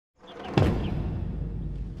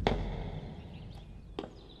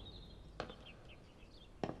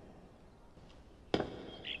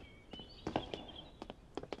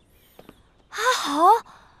好，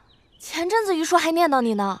前阵子于叔还念叨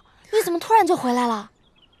你呢，你怎么突然就回来了？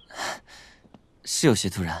是有些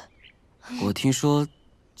突然，我听说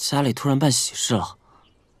家里突然办喜事了，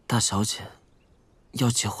大小姐要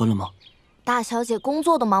结婚了吗？大小姐工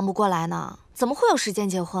作都忙不过来呢，怎么会有时间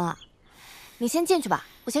结婚啊？你先进去吧，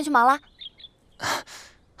我先去忙啦。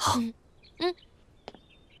好。嗯。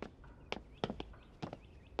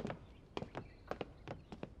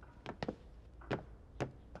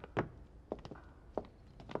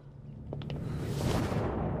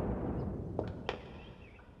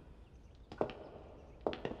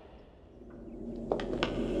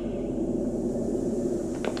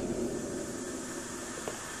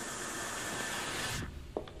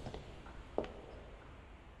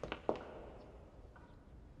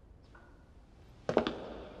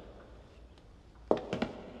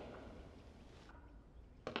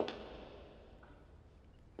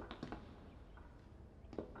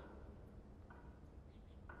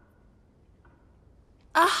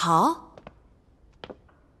阿豪，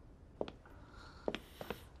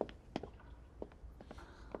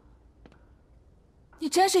你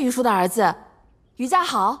真是于叔的儿子，于家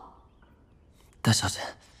豪。大小姐，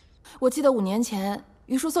我记得5年前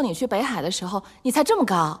于叔送你去北海的时候，你才这么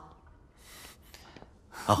高。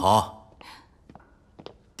阿豪，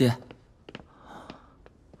爹。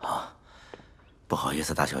不好意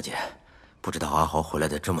思，大小姐，不知道阿豪回来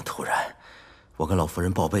的这么突然，我跟老夫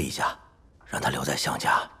人报备一下，让他留在乡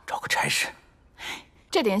下找个差事。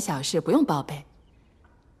这点小事不用报备。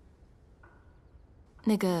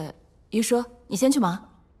那个于叔，你先去忙。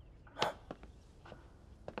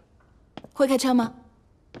会开车吗？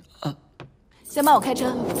先帮我开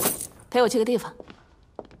车，陪我去个地方。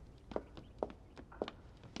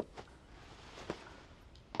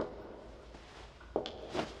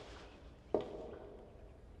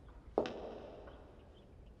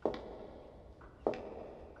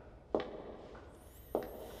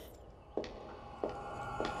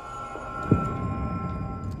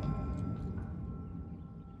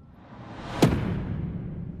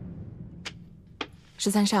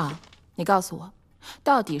13少，你告诉我，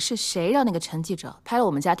到底是谁让那个陈记者拍了我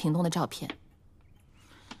们家停动的照片？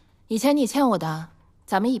以前你欠我的，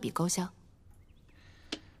咱们一笔勾销。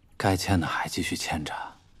该欠的还继续欠着，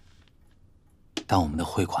但我们的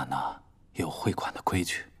汇款呢，有汇款的规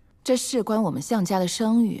矩。这事关我们项家的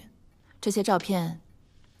声誉，这些照片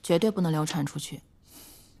绝对不能流传出去。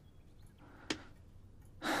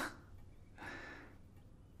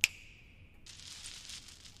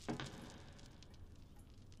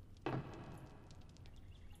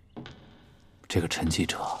这个陈记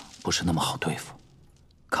者不是那么好对付，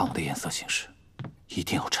看我的眼色行事，一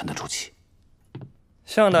定要沉得住气。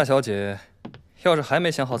向大小姐，要是还没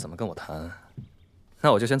想好怎么跟我谈，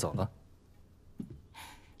那我就先走了。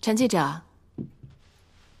陈记者，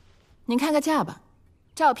您看个价吧，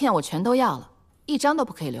照片我全都要了，一张都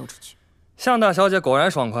不可以流出去。向大小姐果然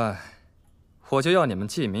爽快，我就要你们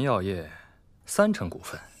济民药业30%股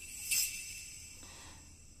份。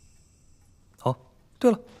哦，对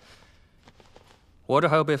了。我这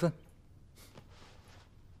还有备份。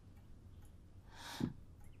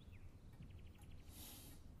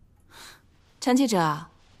陈记者，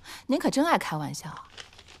您可真爱开玩笑啊！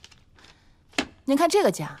您看这个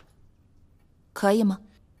价，可以吗？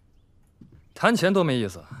谈钱多没意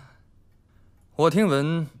思。我听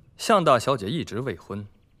闻向大小姐一直未婚，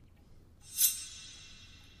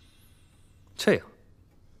这样，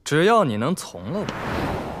只要你能从了我。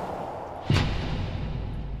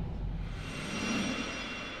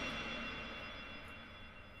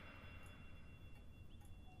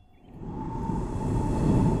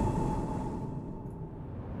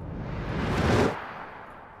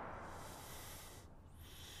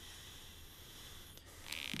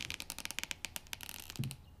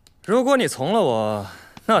如果你从了我，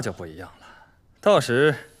那就不一样了。到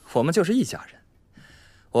时我们就是一家人，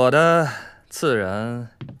我的自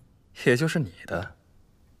然也就是你的。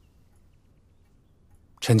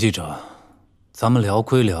陈记者，咱们聊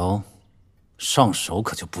归聊，上手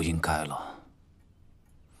可就不应该了。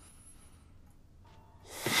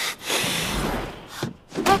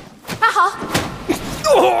哎，阿豪！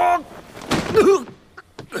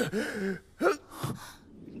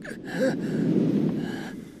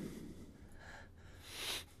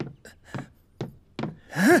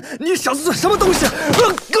你小子做什么东西？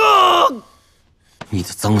你的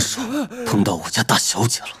脏手碰到我家大小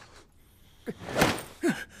姐了。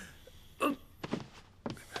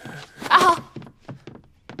阿豪，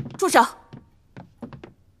住手！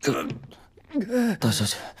大小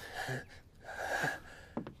姐，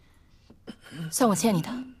算我欠你的，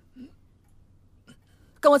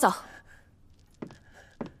跟我走。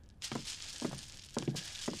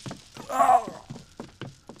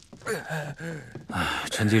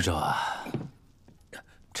陈记者啊，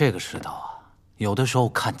这个世道啊，有的时候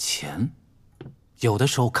看钱，有的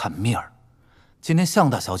时候看面儿。今天向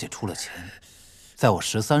大小姐出了钱，在我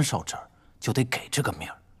13少这儿就得给这个面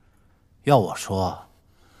儿。要我说，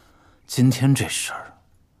今天这事儿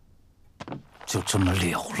就这么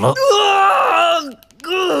了了。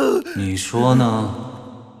你说呢？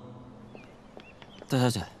大小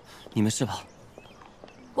姐，你没事吧？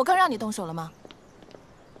我刚让你动手了吗？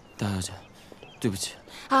大小姐，对不起。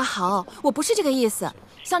阿豪，我不是这个意思。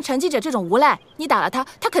像陈记者这种无赖，你打了他，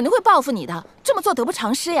他肯定会报复你的。这么做得不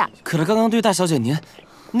偿失呀。可他刚刚对大小姐您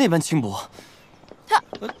那般轻薄。他，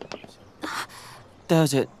大小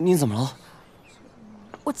姐，您怎么了？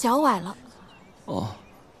我脚崴了。哦。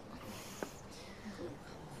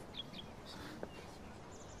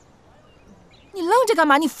你愣着干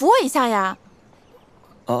嘛？你扶我一下呀。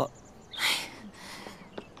啊。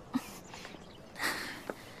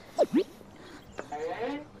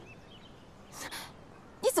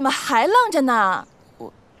你怎么还愣着呢？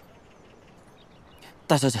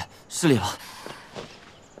大小姐，失礼了。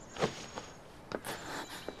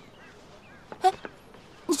哎，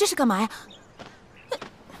你这是干嘛呀？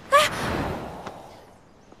哎，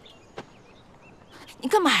你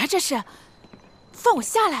干嘛呀？这是，放我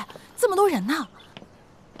下来！这么多人呢，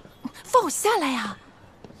放我下来呀！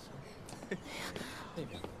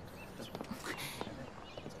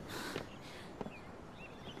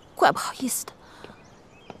怪不好意思的。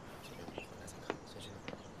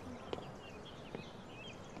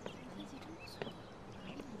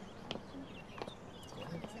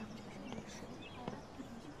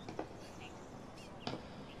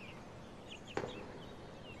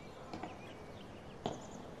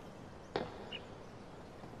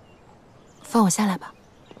放我下来吧。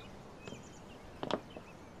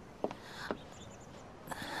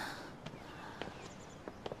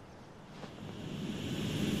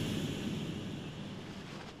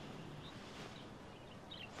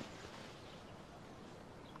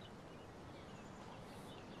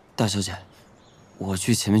大小姐，我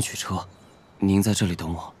去前面取车，您在这里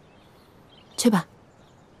等我。去吧。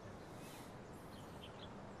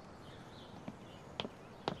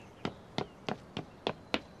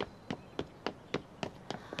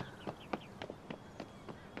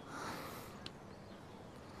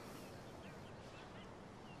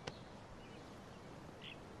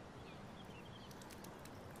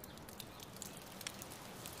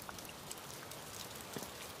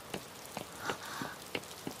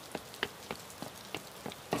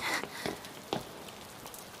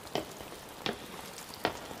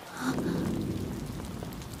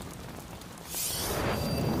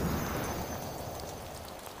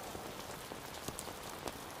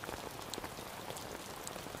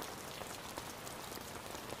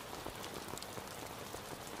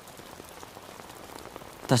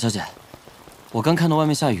大小姐，我刚看到外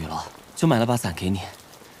面下雨了，就买了把伞给你。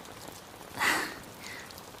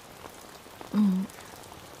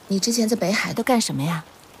你之前在北海都干什么呀？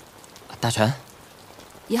打拳。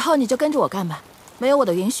以后你就跟着我干吧，没有我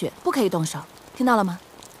的允许，不可以动手，听到了吗？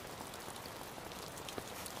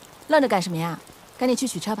愣着干什么呀？赶紧去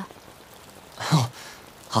取车吧。哦，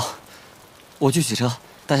好，我去取车，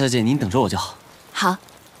大小姐您等着我就好。好。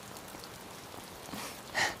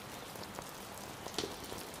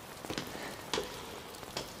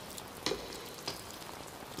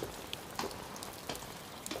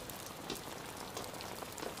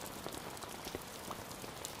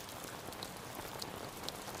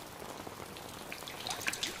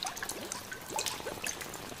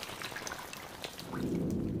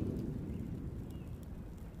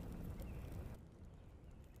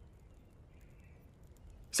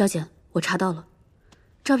小姐，我查到了，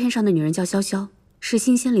照片上的女人叫潇潇，是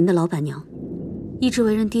新仙林的老板娘，一直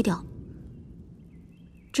为人低调。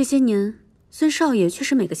这些年，孙少爷却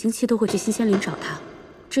是每个星期都会去新仙林找她，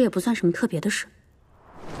这也不算什么特别的事。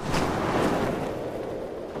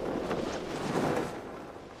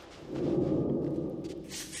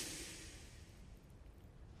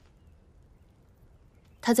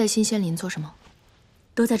他在新仙林做什么？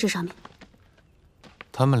都在这上面。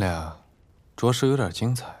他们俩着实有点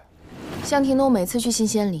精彩。向庭东每次去新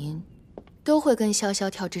仙林，都会跟潇潇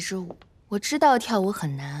跳这支舞。我知道跳舞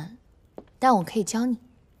很难，但我可以教你。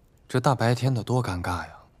这大白天的多尴尬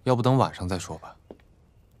呀！要不等晚上再说吧。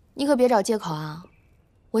你可别找借口啊！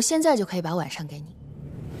我现在就可以把晚上给你。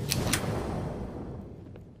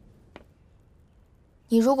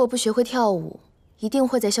你如果不学会跳舞，一定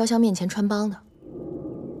会在潇潇面前穿帮的。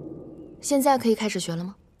现在可以开始学了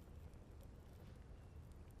吗？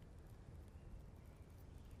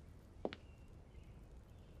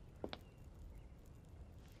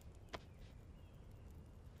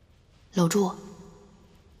搂住我。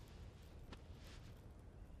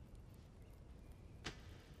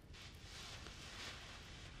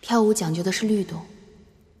跳舞讲究的是律动，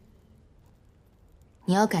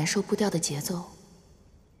你要感受步调的节奏，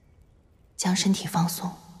将身体放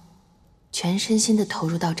松，全身心地投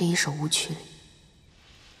入到这一首舞曲里，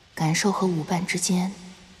感受和舞伴之间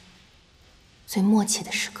最默契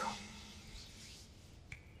的时刻。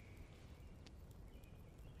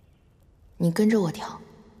你跟着我跳，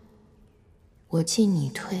我进你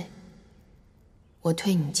退，我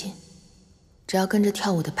退你进，只要跟着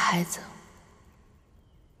跳舞的拍子，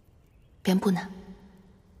便不难。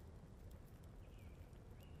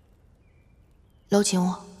搂紧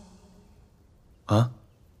我。啊？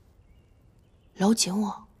搂紧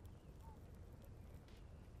我。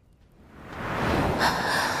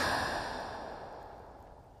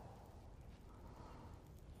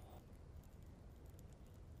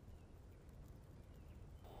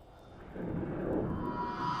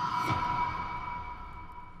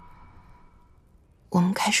我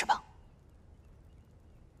们开始吧。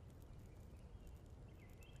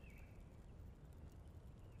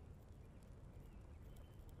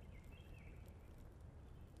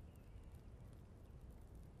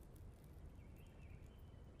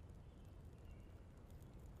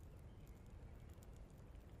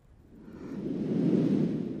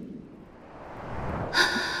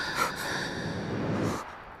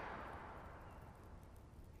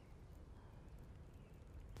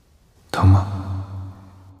疼吗？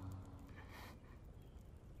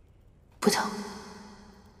不疼。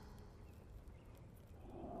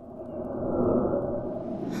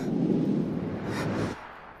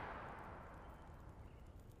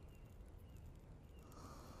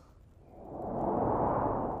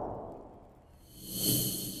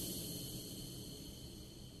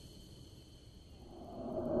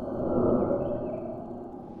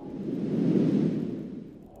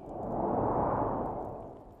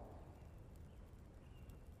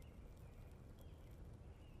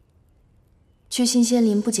去新仙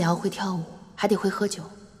林不仅要会跳舞，还得会喝酒。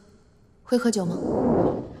会喝酒吗？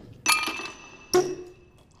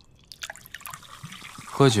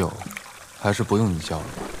喝酒，还是不用你教了。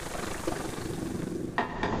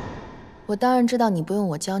我当然知道你不用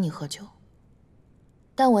我教你喝酒，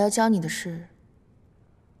但我要教你的是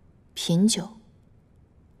品酒。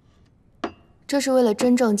这是为了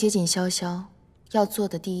真正接近潇潇要做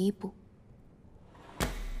的第一步。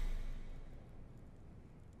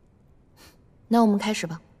那我们开始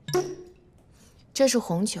吧。这是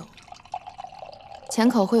红酒，前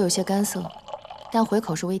口会有些干涩，但回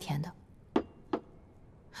口是微甜的。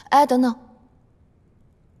哎，等等，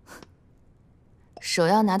手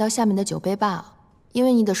要拿到下面的酒杯把，因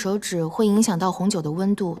为你的手指会影响到红酒的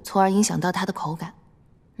温度，从而影响到它的口感。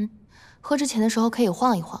喝之前的时候可以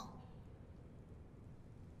晃一晃。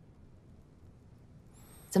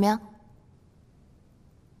怎么样？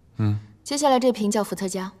接下来这瓶叫伏特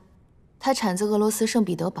加。它产自俄罗斯圣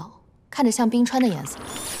彼得堡，看着像冰川的颜色。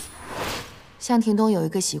向庭东有一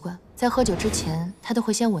个习惯，在喝酒之前，他都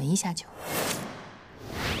会先闻一下酒。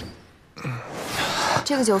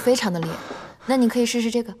这个酒非常的烈，那你可以试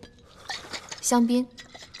试这个香槟，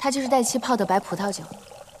它就是带气泡的白葡萄酒，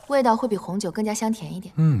味道会比红酒更加香甜一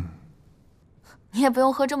点。你也不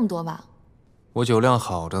用喝这么多吧？我酒量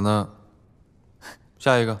好着呢。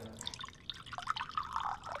下一个。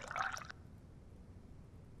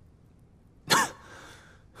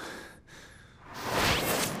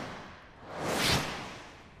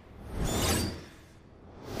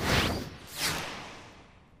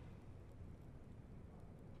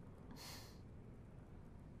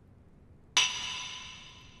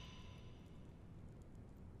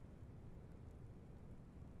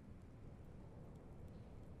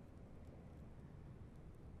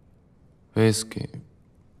Whisky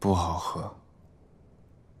不好喝，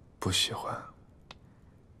不喜欢。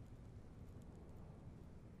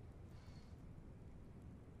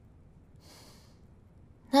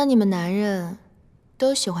那你们男人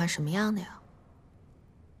都喜欢什么样的呀？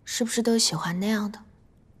是不是都喜欢那样的？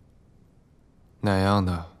哪样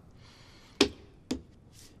的？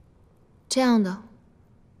这样的。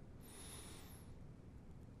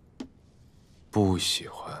不喜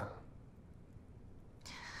欢。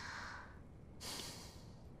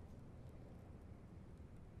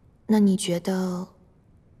那你觉得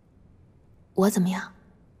我怎么样？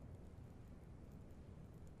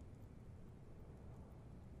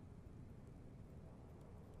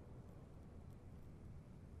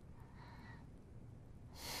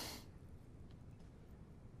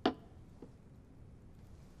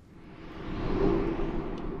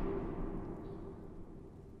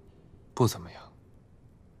不怎么样。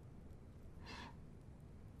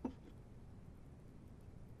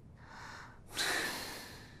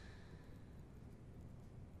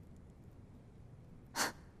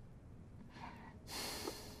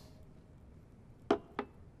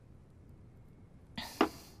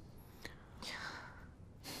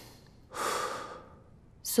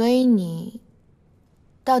所以你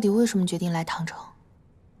到底为什么决定来唐城？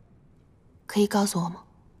可以告诉我吗？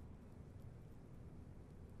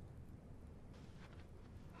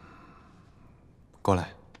过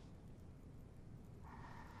来。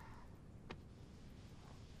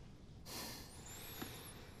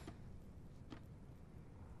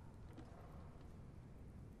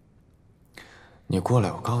你过来，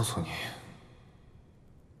我告诉你。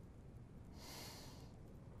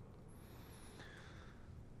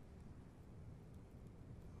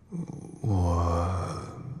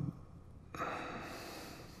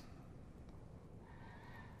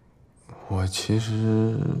我其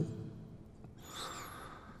实，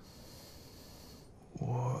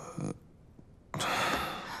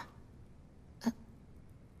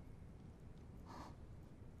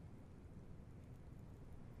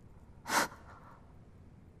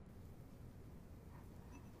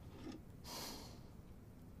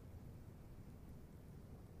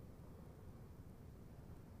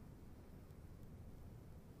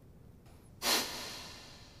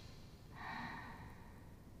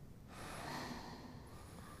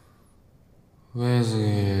威士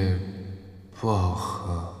忌不好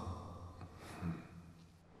喝。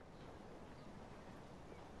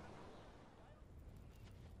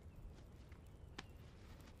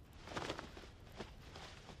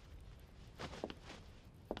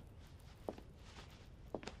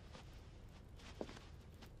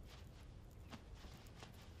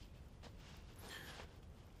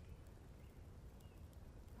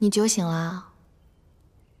你酒醒了？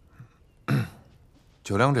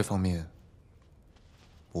酒量这方面，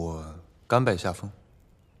我甘拜下风。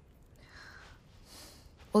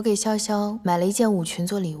我给潇潇买了一件舞裙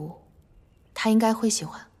做礼物，她应该会喜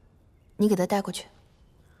欢，你给她带过去。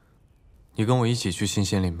你跟我一起去新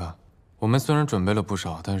仙林吧。我们虽然准备了不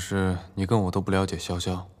少，但是你跟我都不了解潇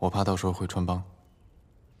潇，我怕到时候会穿帮。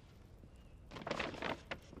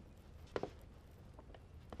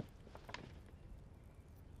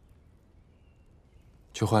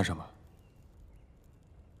去换上吧。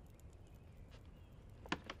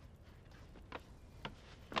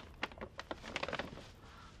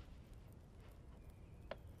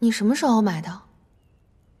你什么时候买的？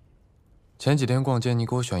前几天逛街，你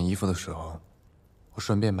给我选衣服的时候，我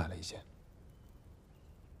顺便买了一件。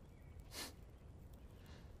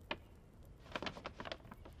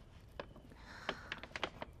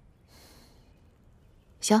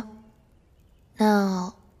行，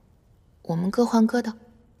那我们各换各的。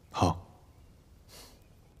好。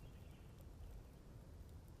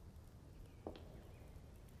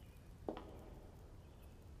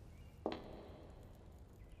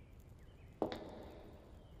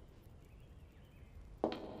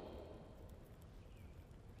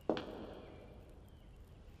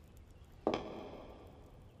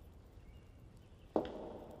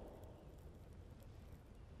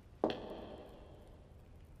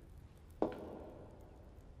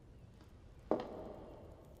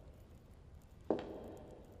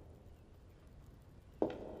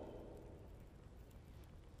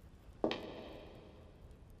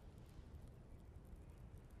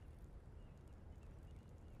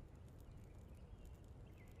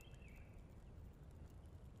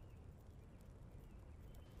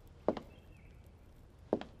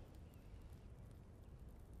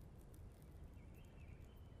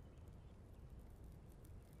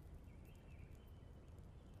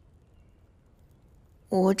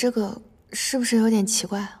我这个是不是有点奇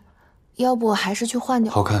怪啊？要不我还是去换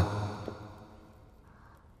掉。好看，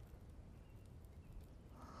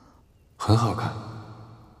很好看。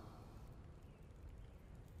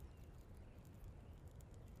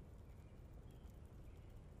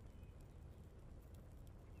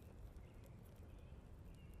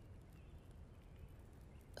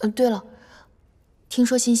对了，听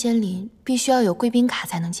说新仙林必须要有贵宾卡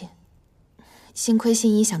才能进，幸亏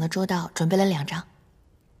心仪想的周到，准备了2张。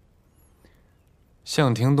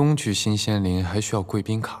向庭东去新仙林还需要贵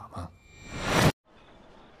宾卡吗？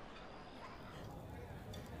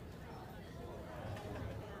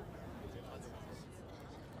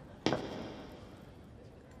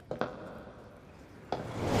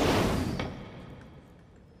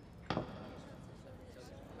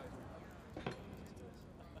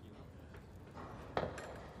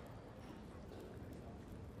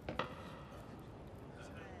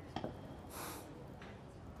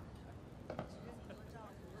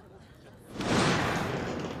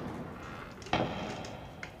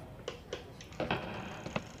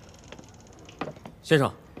先生，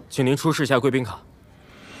请您出示一下贵宾卡。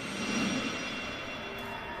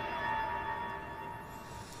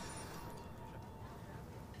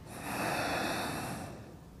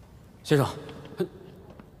先生，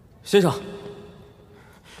先生，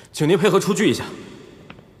请您配合出具一下。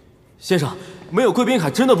先生，没有贵宾卡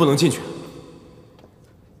真的不能进去。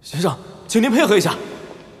先生，请您配合一下。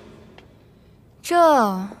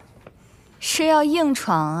这是要硬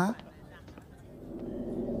闯啊，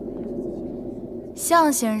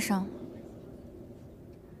向先生。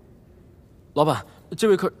老板，这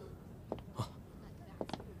位客。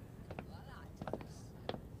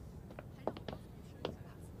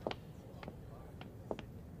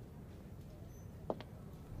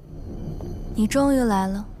 你终于来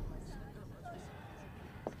了。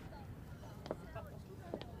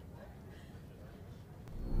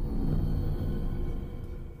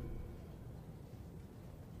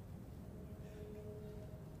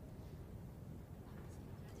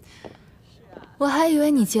我还以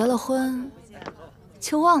为你结了婚，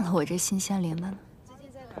就忘了我这新鲜灵了呢。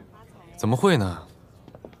怎么会呢？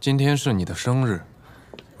今天是你的生日，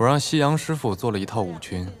我让西洋师傅做了一套舞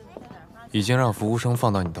裙，已经让服务生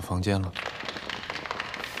放到你的房间了。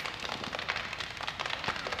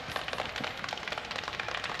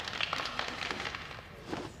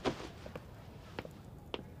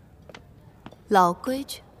 老规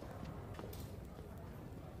矩。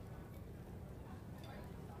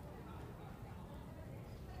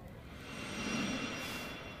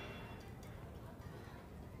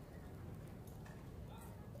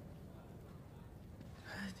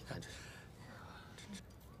你看这是。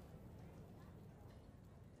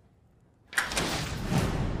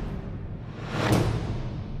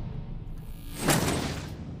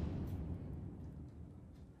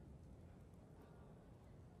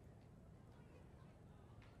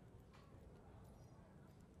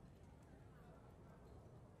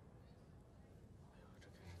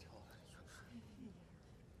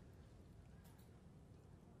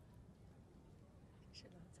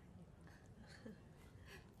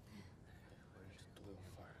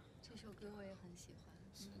 这首歌我也很喜欢，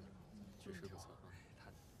确实不错。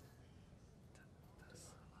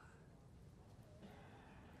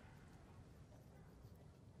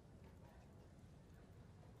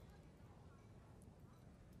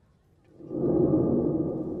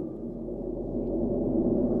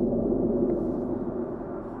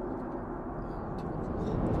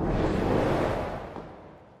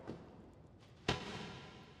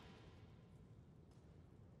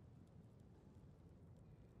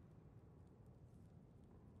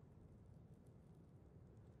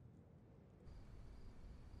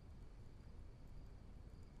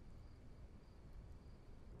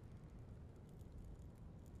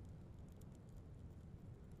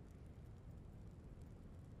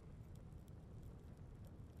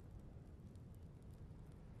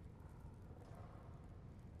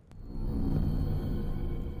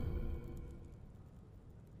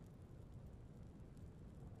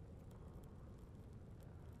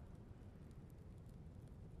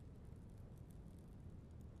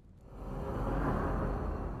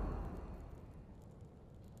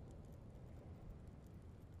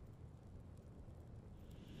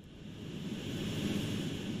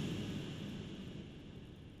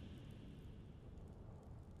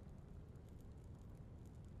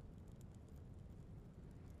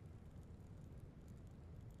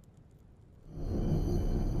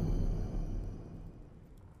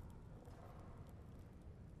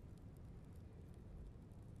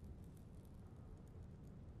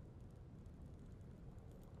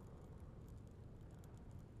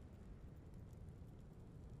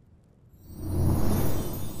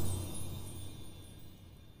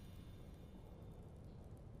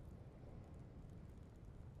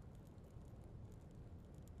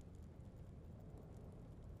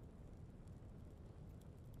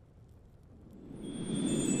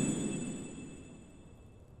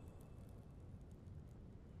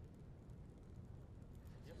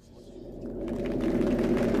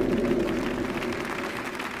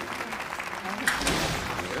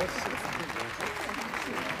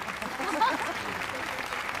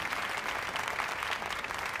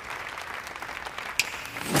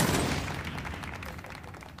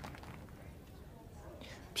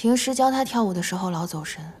平时教他跳舞的时候老走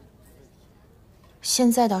神，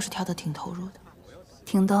现在倒是跳得挺投入的。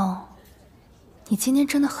婷东，你今天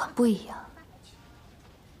真的很不一样。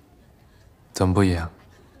怎么不一样？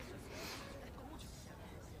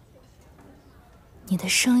你的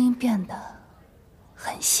声音变得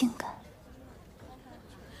很性感。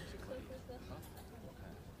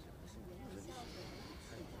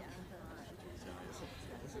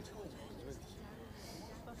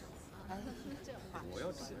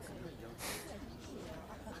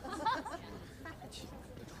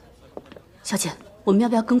小姐，我们要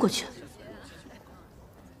不要跟过去？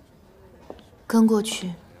跟过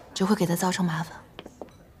去只会给他造成麻烦。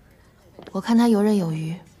我看他游刃有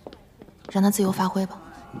余，让他自由发挥吧。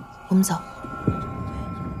我们走。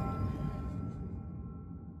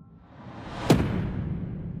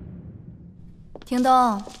廷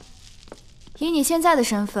东，以你现在的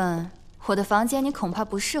身份，我的房间你恐怕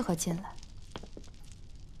不适合进来。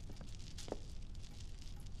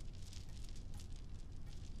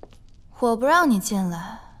我不让你进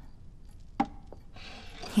来，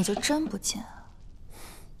你就真不进啊？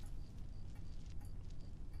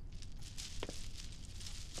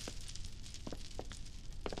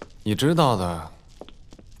你知道的，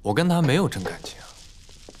我跟他没有真感情。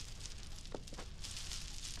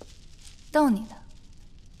逗你的。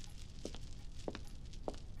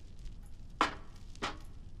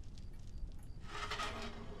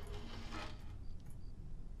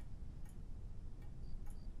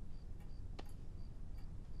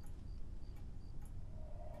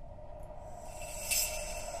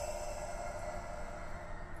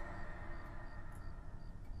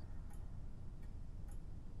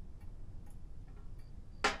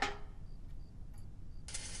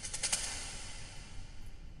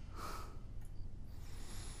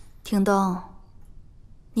廷东，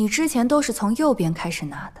你之前都是从右边开始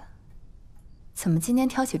拿的，怎么今天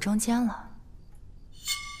挑起中间了？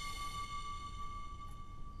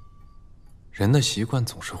人的习惯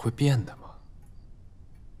总是会变的嘛。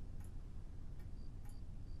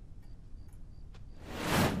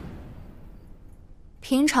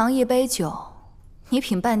平常一杯酒，你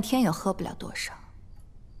品半天也喝不了多少，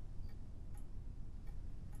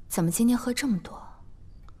怎么今天喝这么多？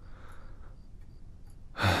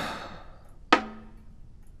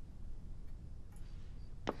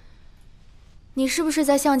你是不是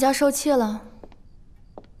在向家受气了？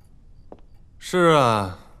是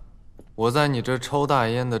啊，我在你这抽大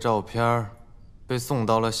烟的照片被送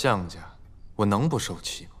到了向家，我能不受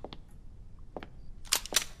气吗？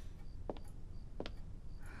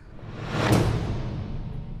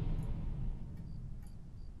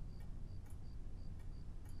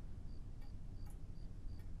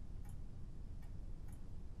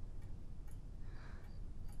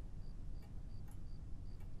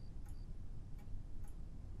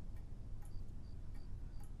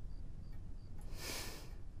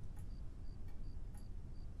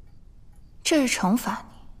这是惩罚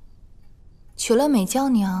你，娶了美娇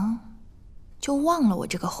娘，就忘了我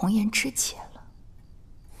这个红颜知己了。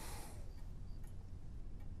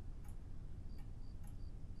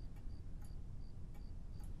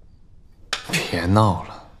别闹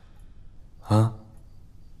了，啊？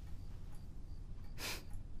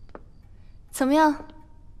怎么样？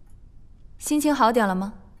心情好点了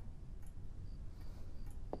吗？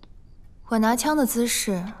我拿枪的姿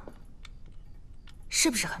势，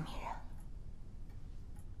是不是很迷人？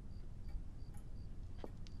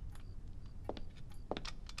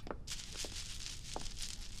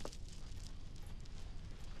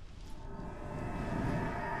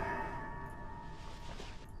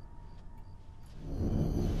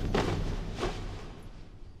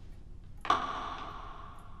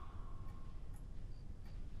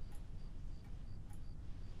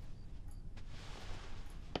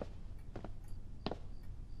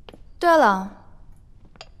对了，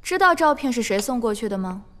知道照片是谁送过去的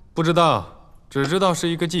吗？不知道，只知道是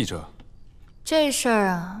一个记者。这事儿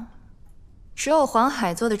啊，只有黄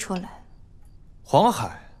海做得出来。黄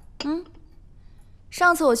海？嗯，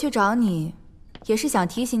上次我去找你，也是想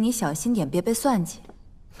提醒你小心点，别被算计。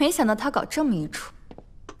没想到他搞这么一出。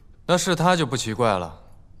那是他就不奇怪了。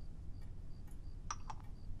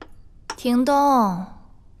廷东，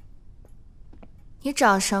你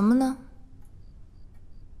找什么呢？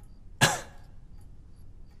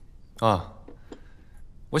啊，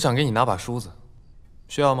我想给你拿把梳子，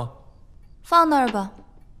需要吗？放那儿吧。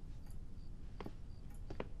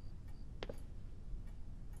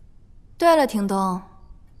对了，廷东，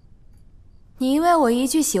你因为我一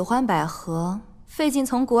句喜欢百合，费劲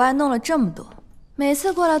从国外弄了这么多，每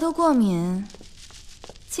次过来都过敏。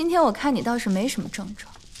今天我看你倒是没什么症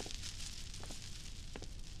状。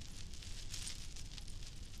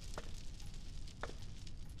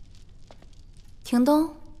廷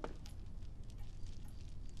东。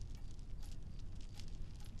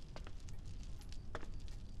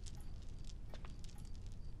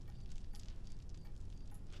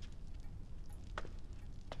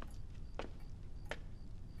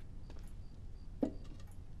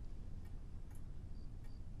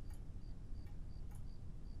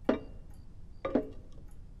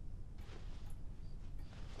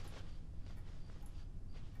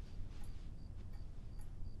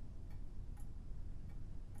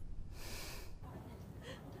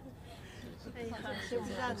知不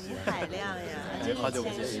知道你海量呀？真是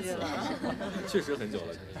谦虚了。确实很久了。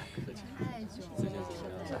太久了。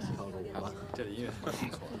好吧，这里音乐不错。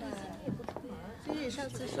就是你上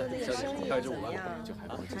次说那个生意怎么样？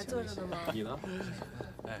还做着呢吗？你呢？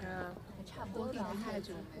哎，差不多了，太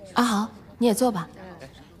久了。阿豪，你也坐吧。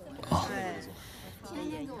哦。天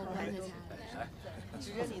天跟我关着钱，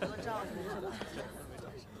指着你多照顾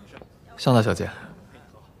是吧？向大小姐，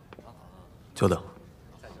久等。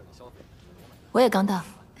我也刚到。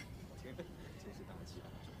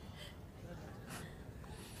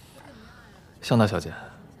向大小姐，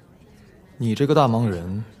你这个大忙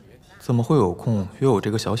人，怎么会有空约我这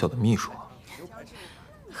个小小的秘书啊？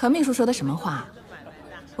和秘书说的什么话？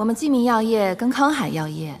我们鸡鸣药业跟康海药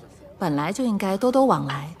业本来就应该多多往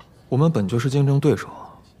来。我们本就是竞争对手，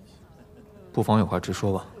不妨有话直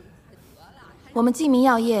说吧。我们鸡鸣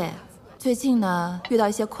药业最近呢遇到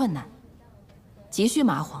一些困难，急需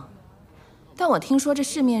麻黄，但我听说这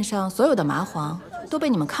市面上所有的麻黄都被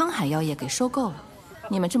你们康海药业给收购了。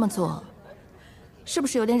你们这么做，是不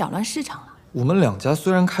是有点扰乱市场了？我们两家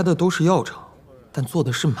虽然开的都是药厂，但做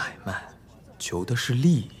的是买卖，求的是利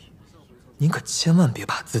益。您可千万别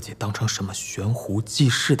把自己当成什么悬壶济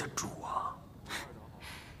世的主啊！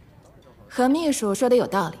何秘书说的有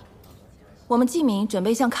道理，我们季明准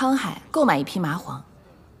备向康海购买一批麻黄，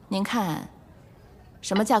您看，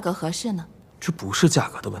什么价格合适呢？这不是价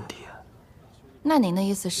格的问题。那您的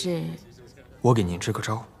意思是？我给您支个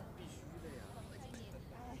招，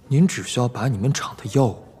您只需要把你们厂的药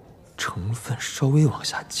物成分稍微往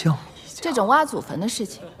下降一降。这种挖祖坟的事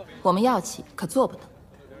情，我们药企可做不得。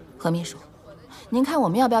何秘书，您看我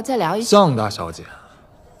们要不要再聊一下？向大小姐，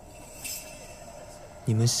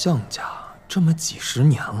你们向家这么几十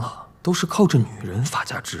年了，都是靠着女人发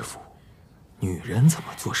家致富，女人怎么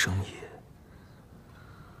做生意，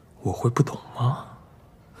我会不懂吗？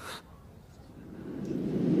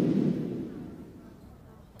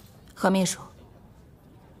何秘书，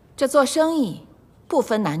这做生意不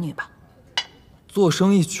分男女吧？做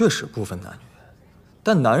生意确实不分男女，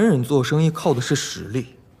但男人做生意靠的是实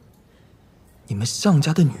力。你们向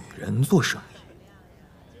家的女人做生意，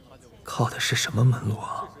靠的是什么门路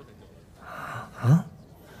啊？啊？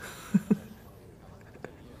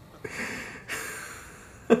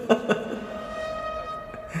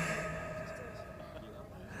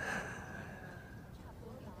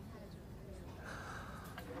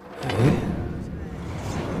哎，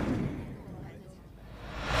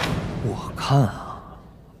我看啊，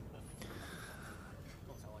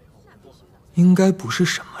应该不是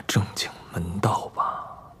什么正经门道吧？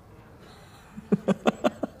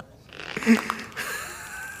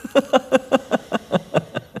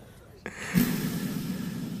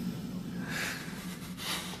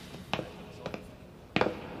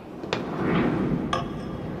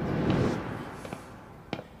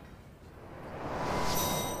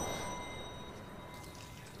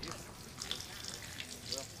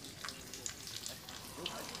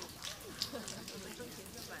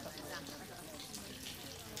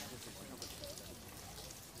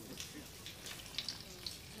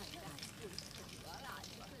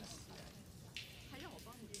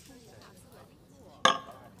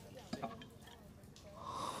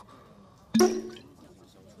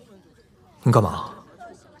你干嘛？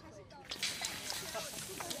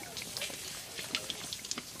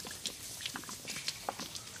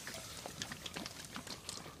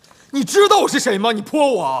你知道我是谁吗？你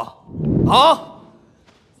泼我啊！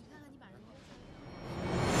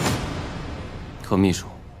何秘书，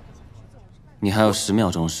你还有10秒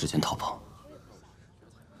钟时间逃跑，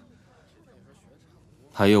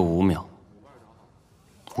还有5秒。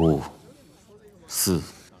5、4，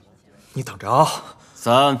你等着啊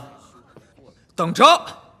！3，等着，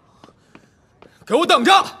给我等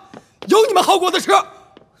着，有你们好果子吃！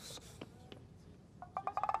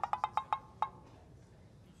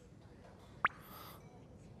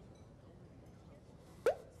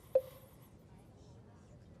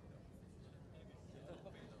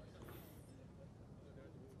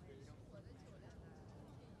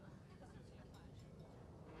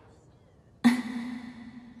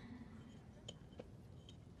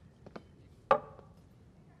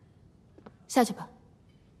下去吧。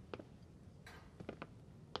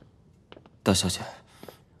大小姐，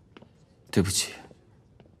对不起，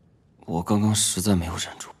我刚刚实在没有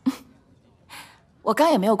忍住。我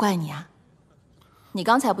刚也没有怪你啊，你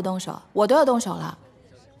刚才不动手，我都要动手了。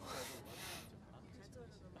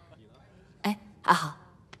哎，阿豪，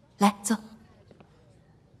来坐，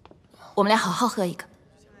我们俩好好喝一个。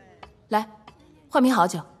来，换瓶好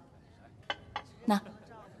酒。那，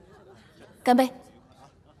干杯！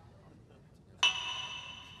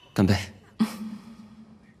干杯！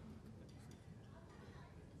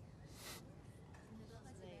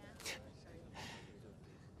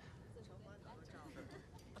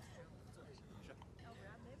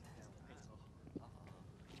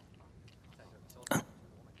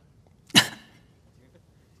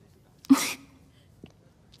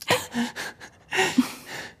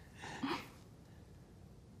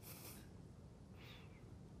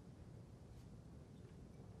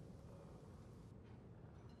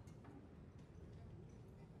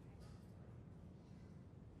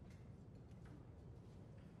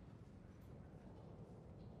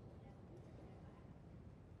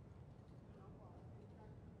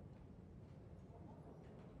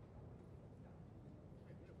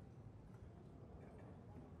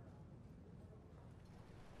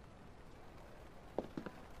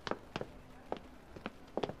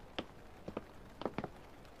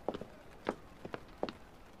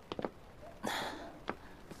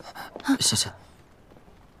谢谢。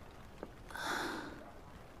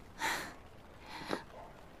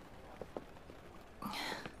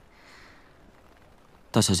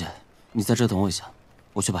大小姐，你在这等我一下，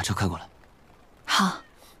我去把车开过来。好。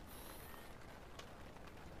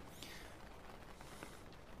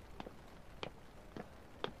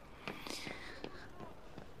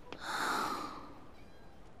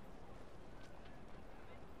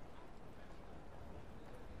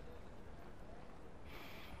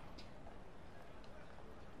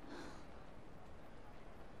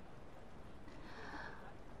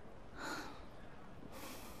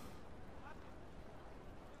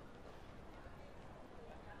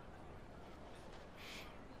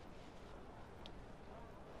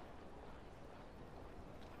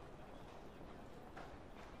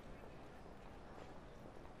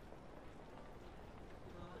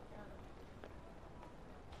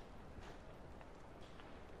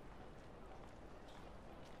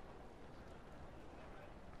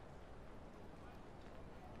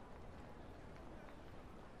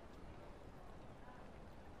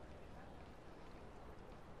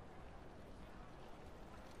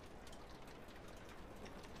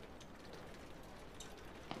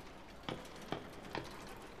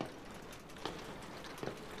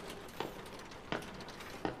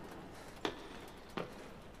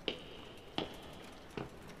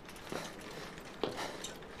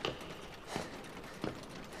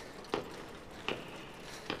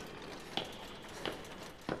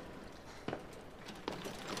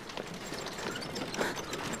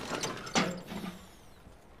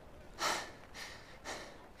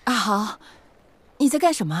阿豪，你在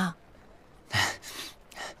干什么啊？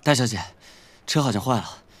大小姐，车好像坏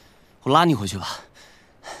了，我拉你回去吧。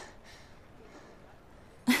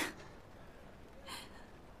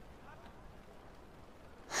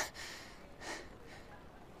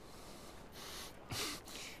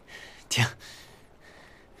停。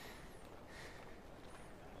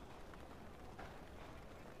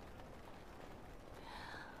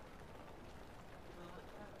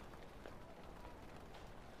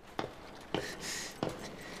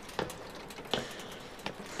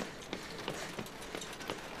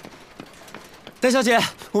戴小姐，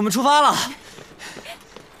我们出发了。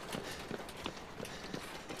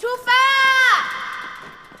出发！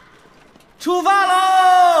出发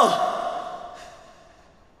喽！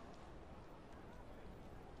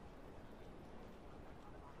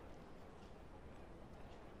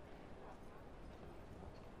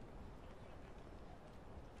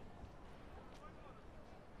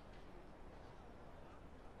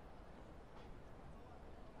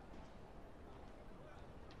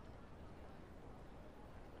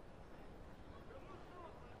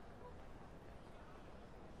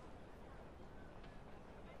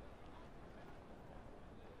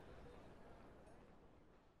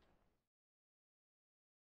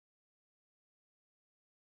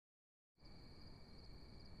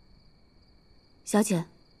小姐，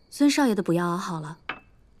孙少爷的补药熬好了。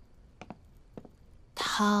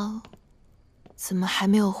他怎么还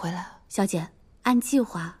没有回来？小姐，按计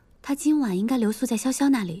划，他今晚应该留宿在潇潇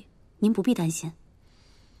那里，您不必担心。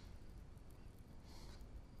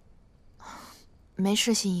没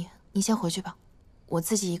事，心怡，你先回去吧，我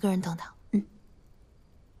自己一个人等他。嗯。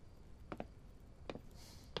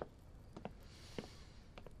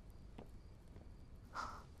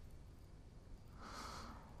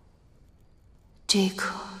这一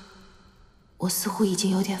刻，我似乎已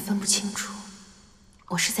经有点分不清楚，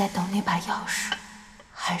我是在等那把钥匙，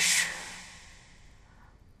还是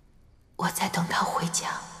我在等他回家。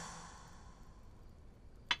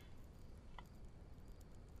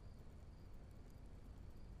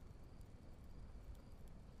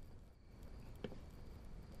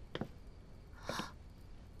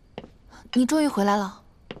你终于回来了，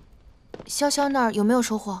潇潇那儿有没有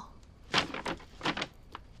收获？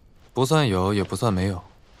不算有，也不算没有。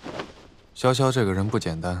潇潇这个人不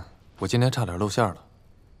简单，我今天差点露馅了。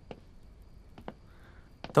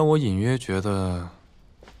但我隐约觉得，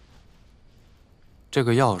这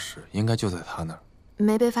个钥匙应该就在他那儿。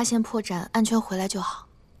没被发现破绽，安全回来就好。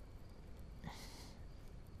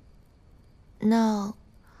那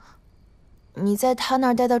你在他那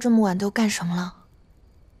儿待到这么晚都干什么了？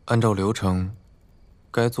按照流程，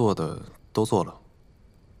该做的都做了。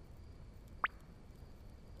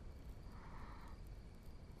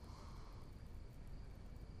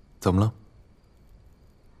怎么了？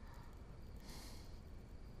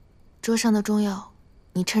桌上的中药，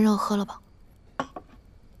你趁热喝了吧。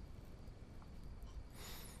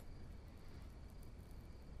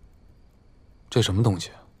这什么东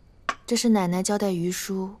西？这是奶奶交代余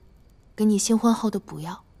叔，给你新婚后的补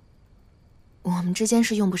药。我们之间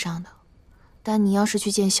是用不上的，但你要是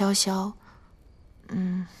去见潇潇，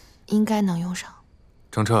应该能用上。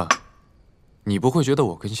程澈，你不会觉得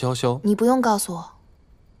我跟潇潇……你不用告诉我，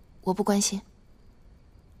我不关心。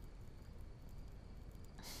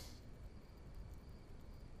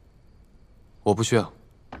我不需要，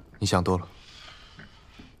你想多了。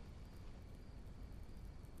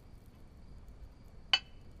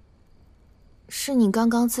是你刚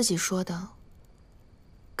刚自己说的，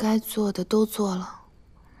该做的都做了。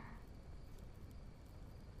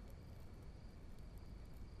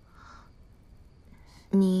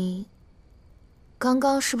你刚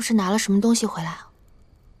刚是不是拿了什么东西回来啊？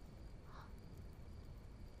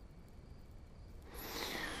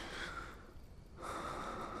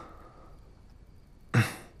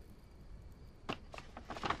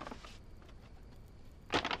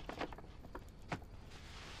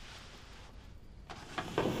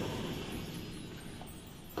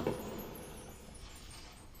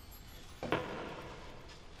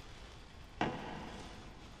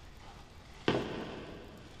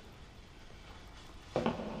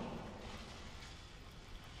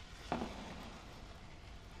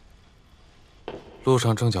路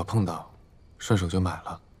上正巧碰到，顺手就买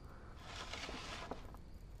了，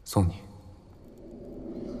送你。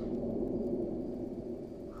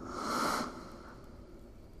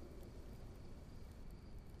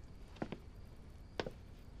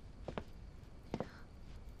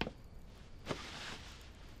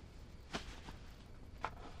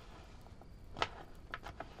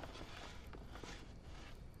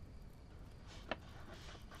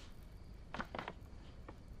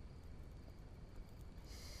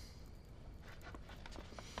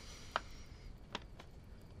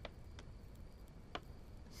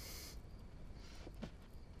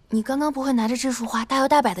你刚刚不会拿着这束花大摇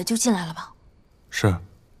大摆的就进来了吧？是。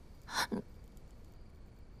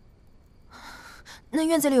那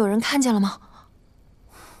院子里有人看见了吗？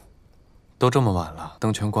都这么晚了，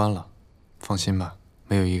灯全关了，放心吧，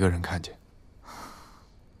没有一个人看见。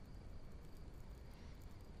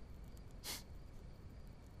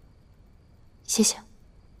谢谢。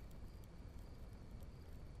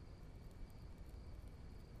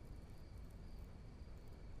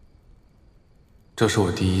这是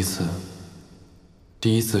我第一次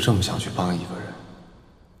这么想去帮一个人，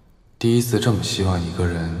第一次这么希望一个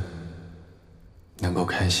人能够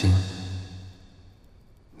开心，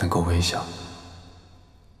能够微笑。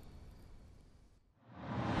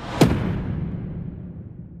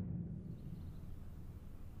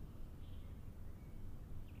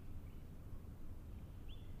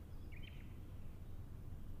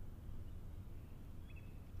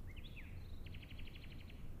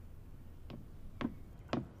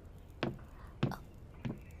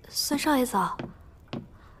孙少爷早。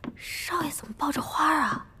少爷怎么抱着花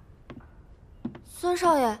啊？孙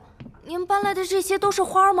少爷，您搬来的这些都是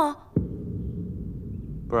花吗？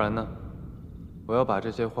不然呢？我要把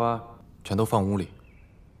这些花全都放屋里。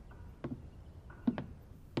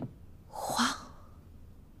花？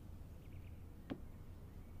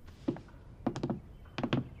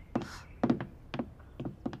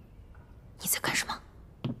你在干什么？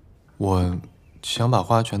我想把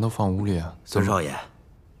花全都放屋里啊。孙少爷。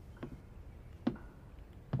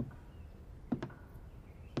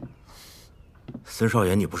孙少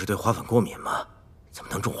爷，你不是对花粉过敏吗？怎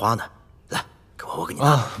么能种花呢？来，我给你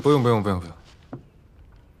拿。啊，不用。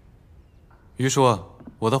于叔，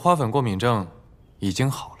我的花粉过敏症已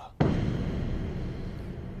经好了。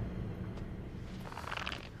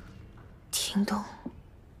听懂？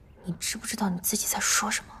你知不知道你自己在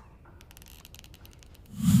说什么？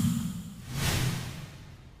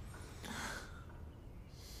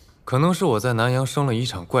可能是我在南阳生了一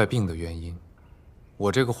场怪病的原因，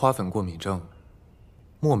我这个花粉过敏症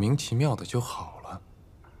莫名其妙的就好了。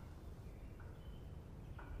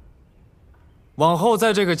往后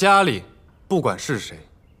在这个家里，不管是谁，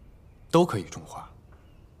都可以种花。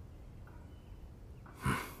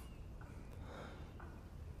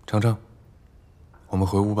程程，我们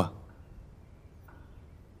回屋吧。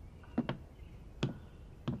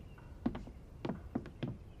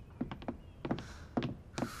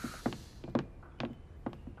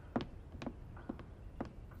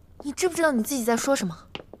你知不知道你自己在说什么？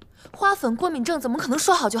花粉过敏症怎么可能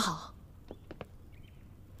说好就好？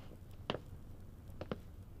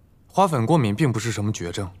花粉过敏并不是什么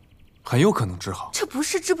绝症，很有可能治好。这不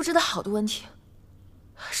是治不治得好的问题，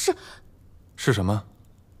是什么？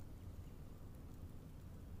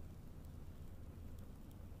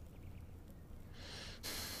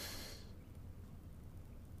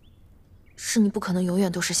是你不可能永远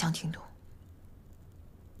都是向庭东。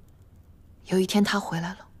有一天他回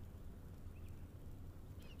来了，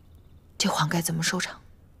这谎该怎么收场？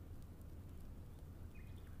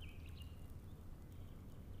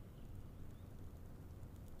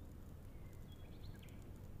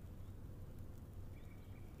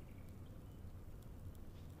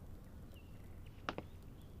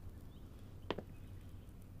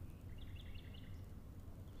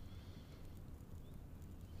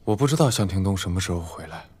我不知道向庭东什么时候回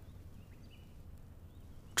来，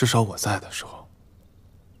至少我在的时候，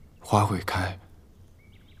花会开，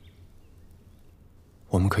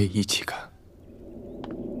我们可以一起看。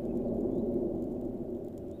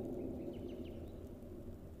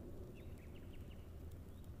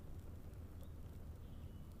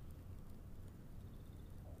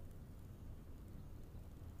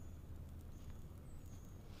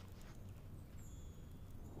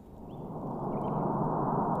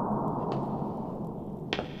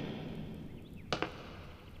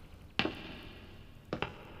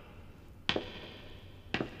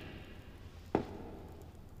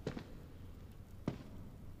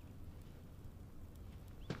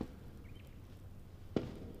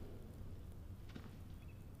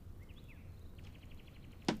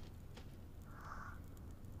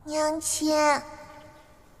娘亲，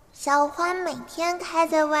小花每天开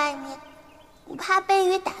在外面，不怕被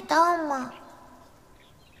雨打到吗？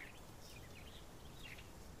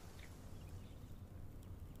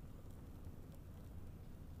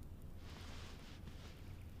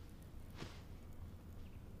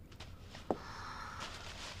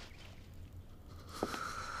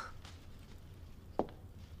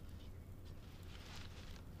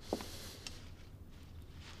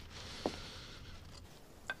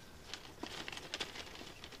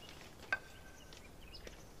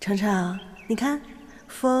程程，你看，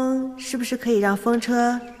风是不是可以让风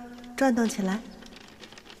车转动起来？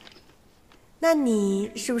那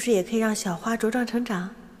你是不是也可以让小花茁壮成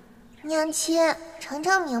长？娘亲，程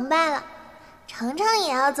程明白了，程程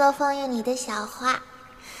也要做风雨里的小花。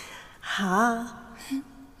好。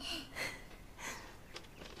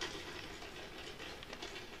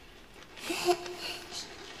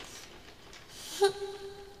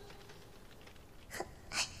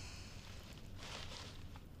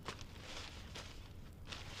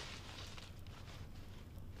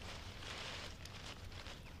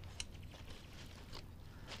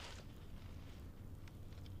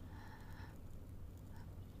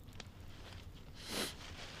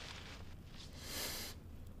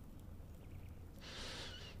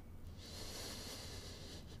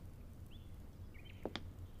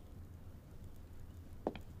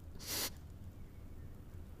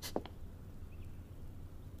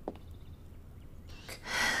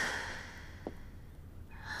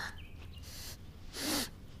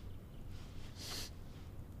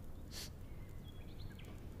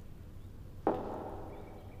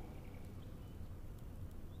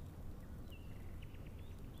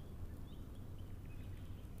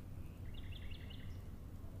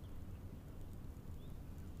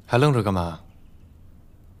还愣着干嘛？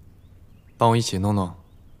帮我一起弄弄。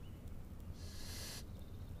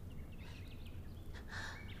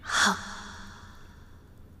好，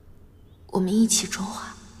我们一起种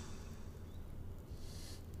花。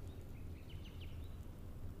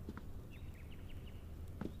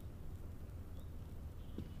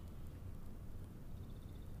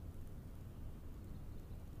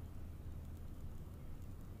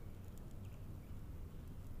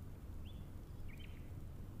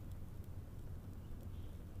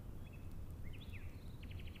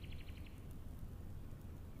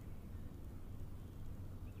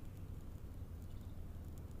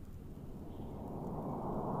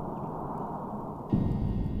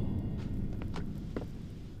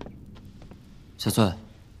小翠，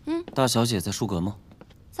大小姐在书阁吗？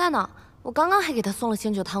在呢，我刚刚还给她送了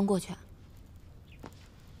醒酒汤过去。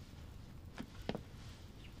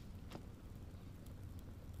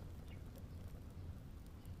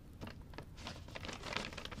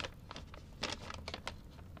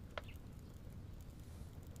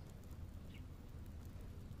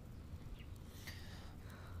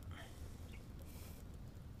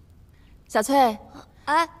小翠，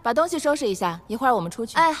哎，把东西收拾一下，一会儿我们出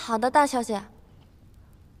去。哎，好的，大小姐。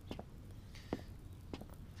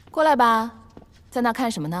过来吧，在那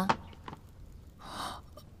看什么呢？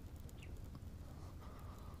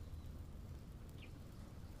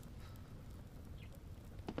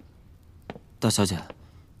大小姐，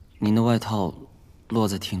您的外套落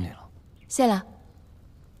在厅里了。谢了。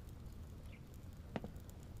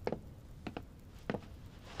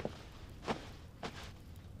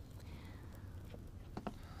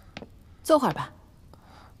坐会儿吧。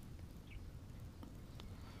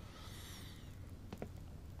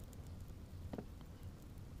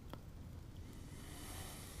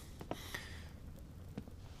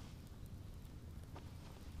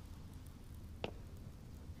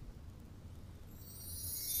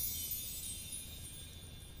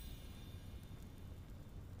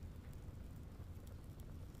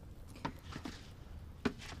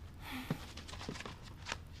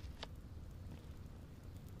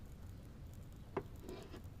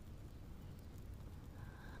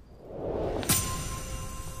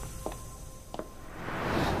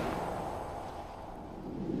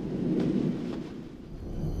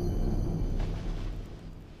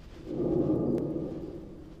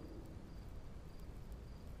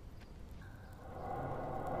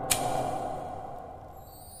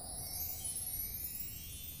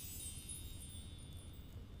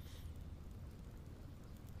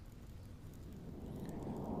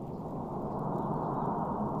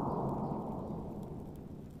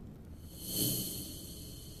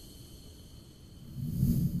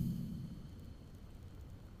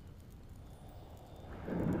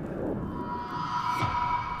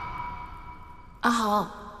阿豪，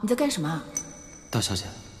你在干什么？大小姐，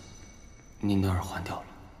您的耳环掉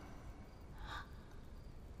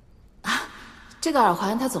了。这个耳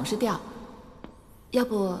环它总是掉，要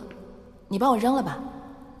不你帮我扔了吧？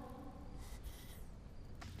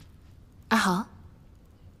阿豪，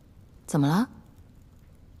怎么了？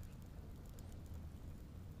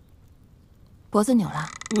脖子扭了？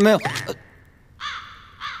没有，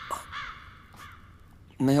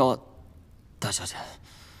没有，大小姐。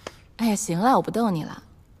哎呀，行了，我不逗你了。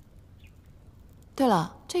对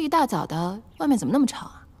了，这一大早的，外面怎么那么吵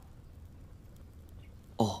啊？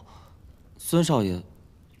哦，孙少爷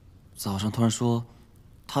早上突然说，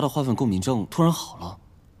他的花粉过敏症突然好了。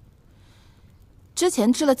之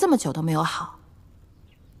前治了这么久都没有好，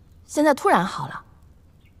现在突然好了。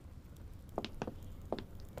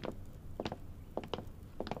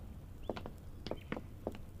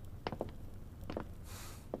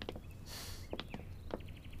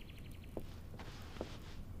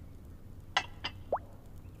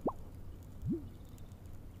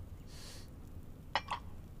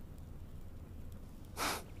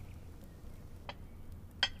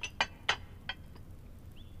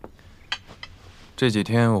这几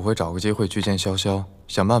天我会找个机会去见潇潇，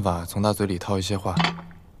想办法从他嘴里套一些话，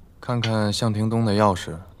看看向庭东的钥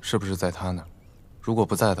匙是不是在他那儿。如果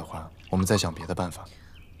不在的话，我们再想别的办法。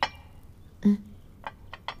嗯。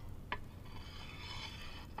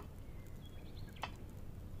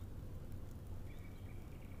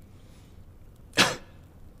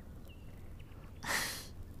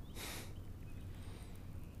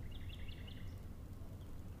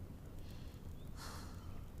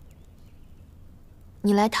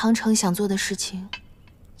你来唐城想做的事情，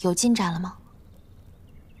有进展了吗？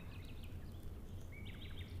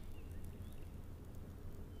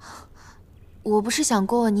我不是想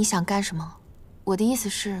过问你想干什么，我的意思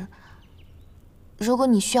是，如果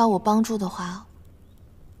你需要我帮助的话，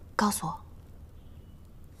告诉我。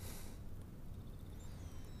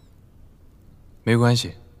没关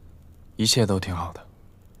系，一切都挺好的。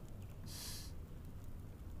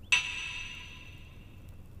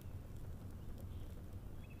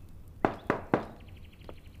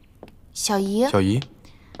小姨，小姨，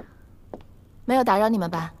没有打扰你们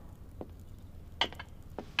吧？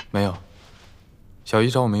没有，小姨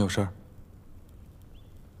找我们有事儿。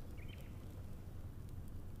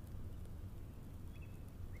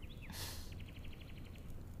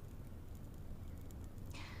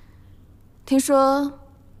听说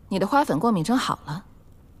你的花粉过敏症好了，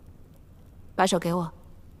把手给我。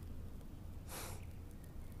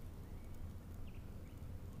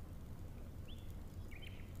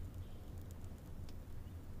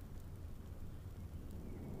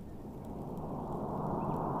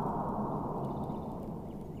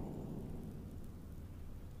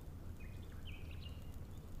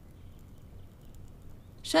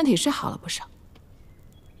身体是好了不少，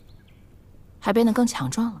还变得更强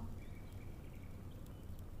壮了。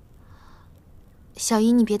小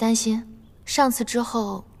姨，你别担心，上次之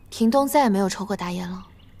后，庭东再也没有抽过大烟了。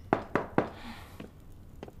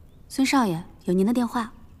孙少爷，有您的电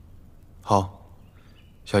话。好，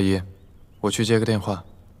小姨，我去接个电话，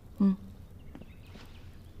嗯。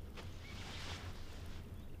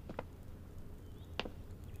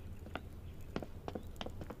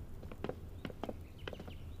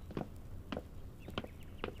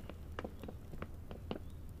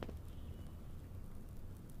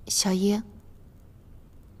小姨，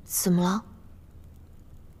怎么了？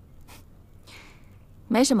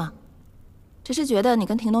没什么，只是觉得你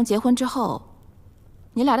跟廷东结婚之后，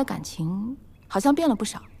你俩的感情好像变了不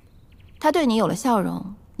少。他对你有了笑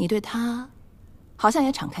容，你对他好像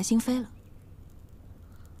也敞开心扉了。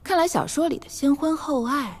看来小说里的先婚后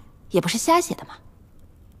爱也不是瞎写的嘛。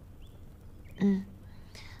嗯，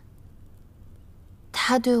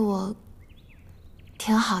他对我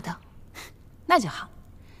挺好的。那就好。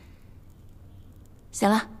行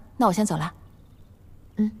了，那我先走了。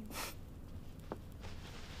嗯。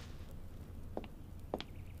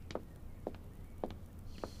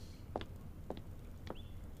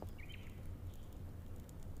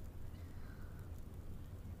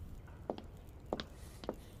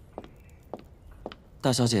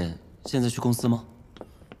大小姐，现在去公司吗？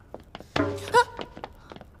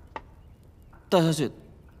大小姐，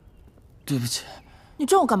对不起。你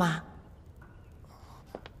追我干嘛？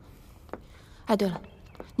哎，对了，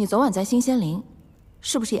你昨晚在新仙林，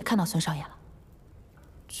是不是也看到孙少爷了？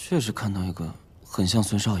确实看到一个很像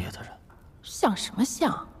孙少爷的人。像什么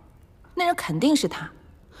像？那人肯定是他。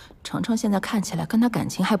程程现在看起来跟他感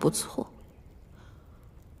情还不错，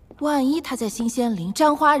万一他在新仙林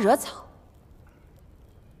沾花惹草……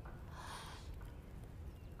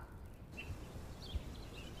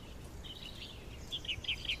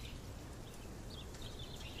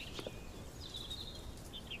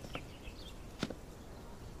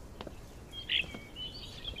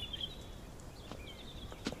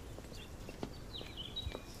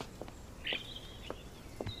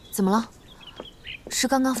怎么了？是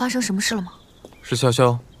刚刚发生什么事了吗？是潇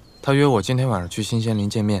潇，她约我今天晚上去新仙林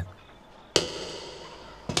见面。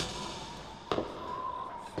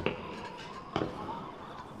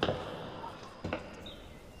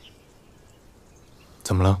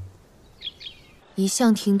怎么了？以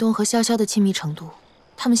向廷东和潇潇的亲密程度，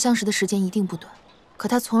他们相识的时间一定不短。可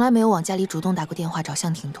他从来没有往家里主动打过电话找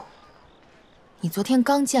向廷东。你昨天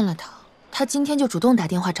刚见了他，他今天就主动打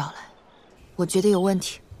电话找来，我觉得有问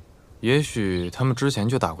题。也许他们之前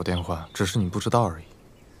就打过电话，只是你不知道而已。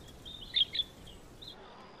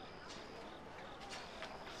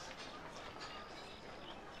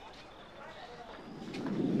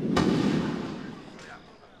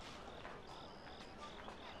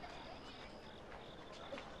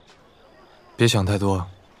别想太多。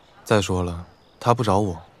再说了，他不找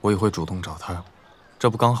我，我也会主动找他，这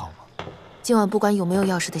不刚好吗？今晚不管有没有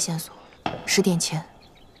钥匙的线索，10点前，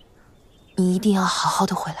你一定要好好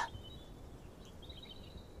的回来。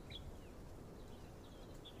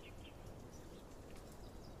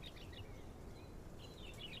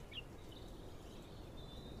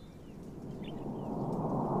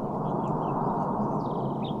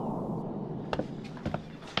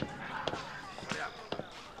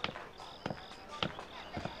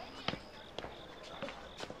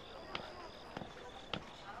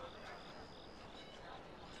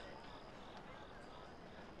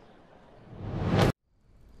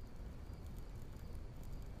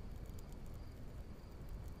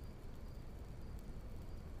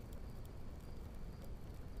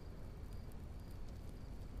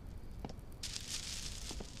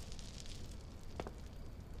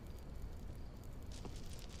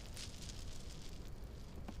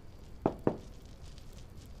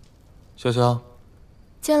潇潇，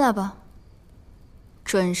进来吧。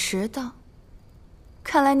准时到，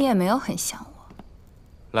看来你也没有很想我。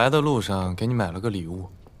来的路上给你买了个礼物。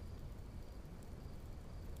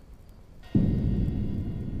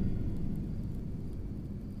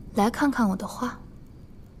来看看我的画。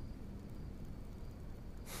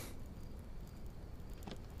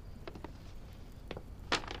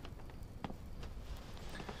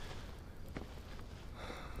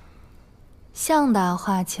向大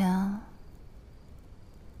画家，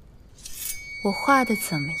我画的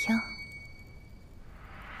怎么样？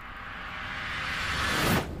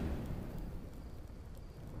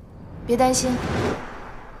别担心，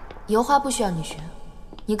油画不需要你学，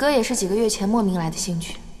你哥也是几个月前莫名来的兴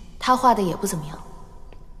趣，他画的也不怎么样。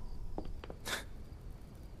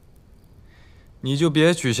你就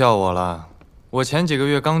别取笑我了，我前几个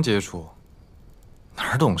月刚接触，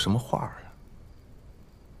哪懂什么画啊？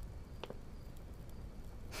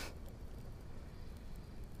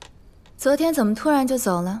昨天怎么突然就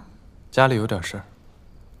走了？家里有点事儿。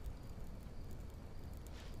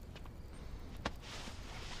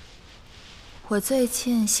我最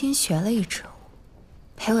近新学了一支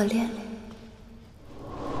舞，陪我练练。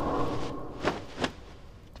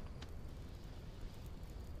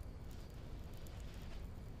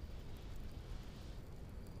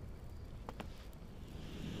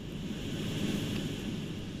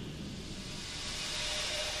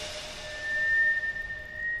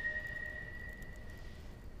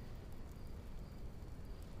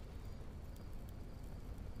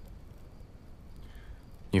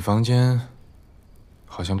你房间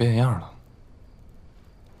好像变样了。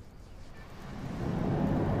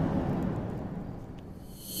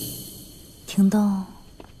庭东，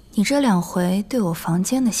你这2回对我房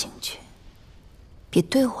间的兴趣，比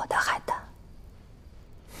对我的还大。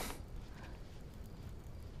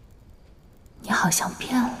你好像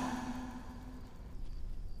变了。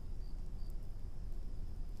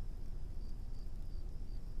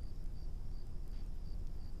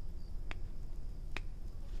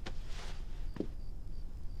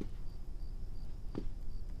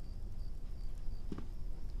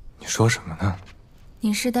你说什么呢？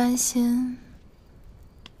你是担心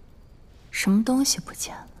什么东西不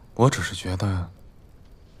见了？我只是觉得，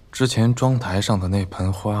之前妆台上的那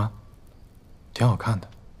盆花，挺好看的。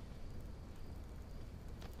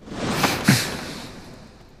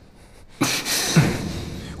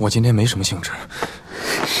我今天没什么兴致。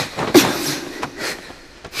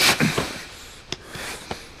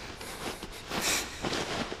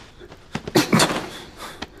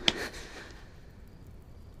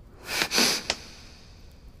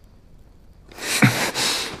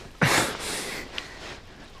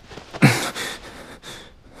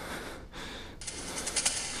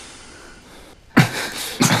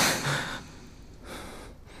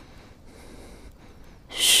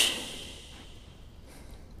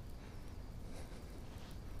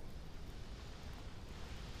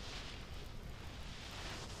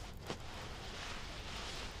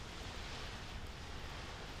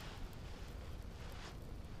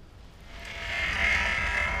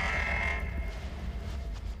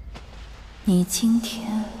你今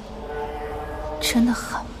天真的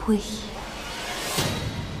很不一样。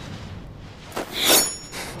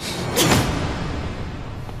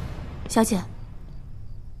小姐，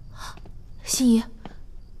心怡，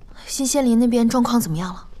新仙林那边状况怎么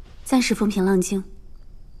样了？暂时风平浪静，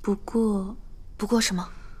不过什么？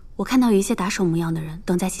我看到有一些打手模样的人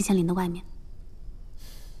等在新仙林的外面。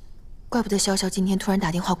怪不得潇潇今天突然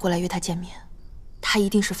打电话过来约他见面，他一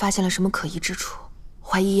定是发现了什么可疑之处，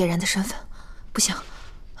怀疑叶然的身份。不行，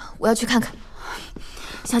我要去看看。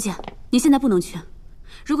小姐，你现在不能去。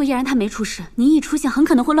如果叶然他没出事，您一出现，很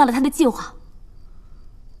可能会乱了他的计划。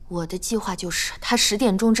我的计划就是他10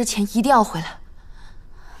点钟之前一定要回来。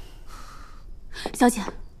小姐，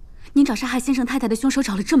您找杀害先生太太的凶手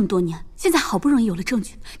找了这么多年，现在好不容易有了证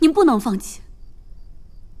据，您不能放弃。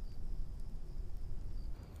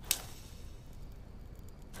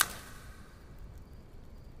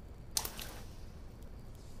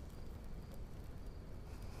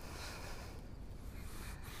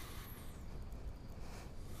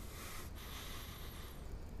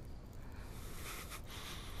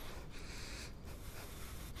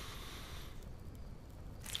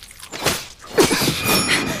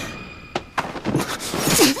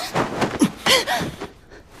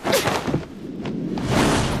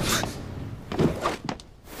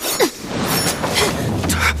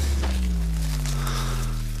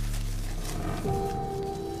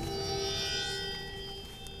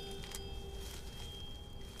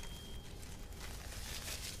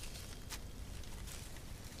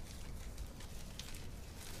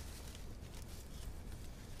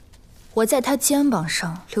我在他肩膀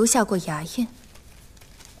上留下过牙印，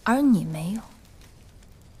而你没有。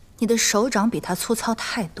你的手掌比他粗糙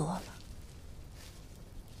太多了。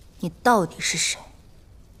你到底是谁？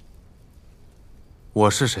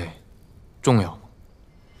我是谁，重要吗？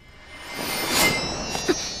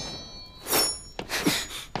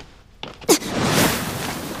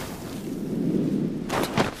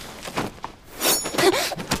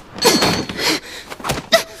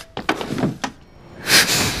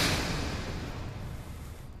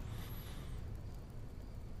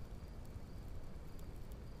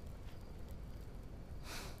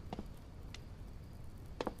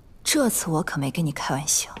这次我可没跟你开玩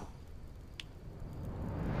笑。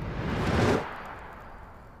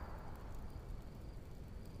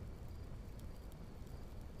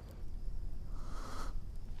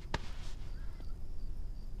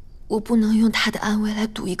我不能用他的安危来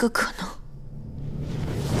赌一个可能。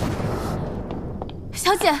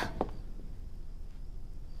小姐，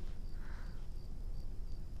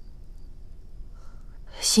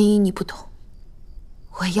心怡，你不懂，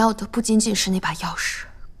我要的不仅仅是那把钥匙，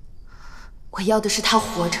我要的是他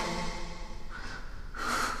活着。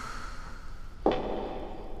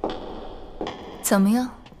怎么样？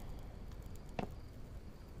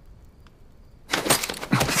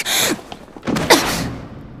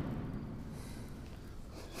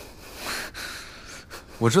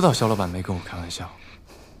我知道肖老板没跟我开玩笑，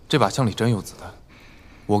这把枪里真有子弹。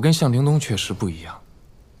我跟向廷东确实不一样，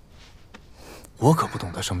我可不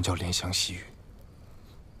懂得什么叫怜香惜玉。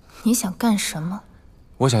你想干什么？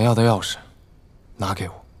我想要的钥匙，拿给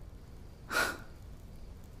我。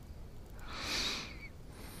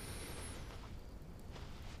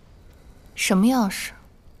什么钥匙？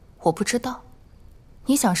我不知道。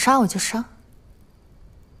你想杀我就杀。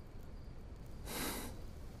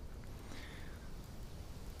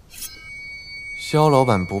肖老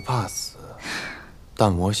板不怕死，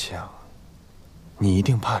但我想，你一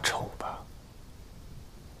定怕丑吧？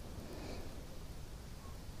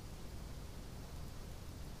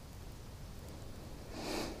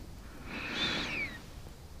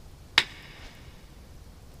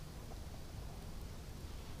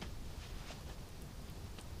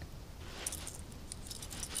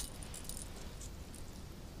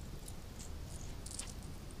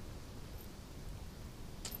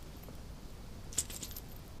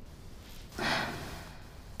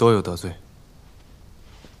多有得罪。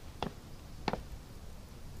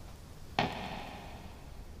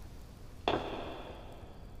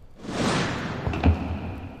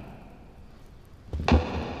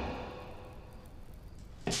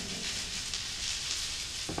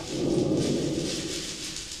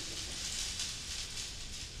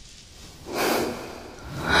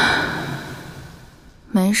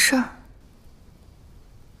没事儿，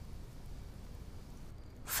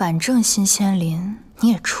反正新仙林你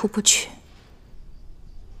也出不去。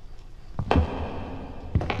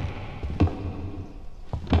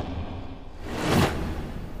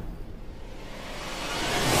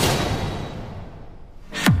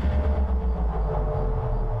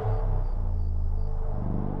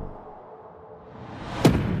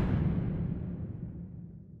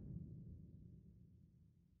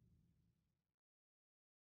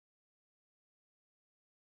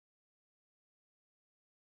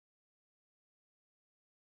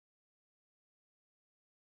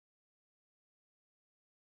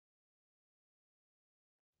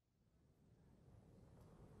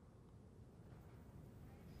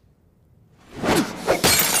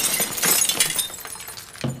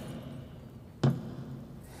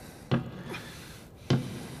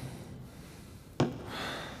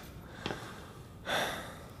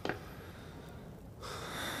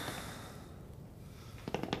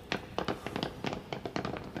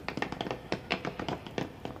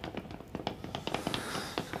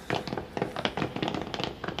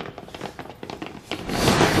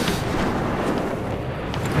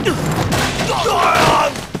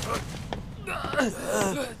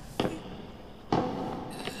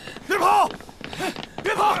别跑！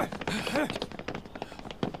别跑！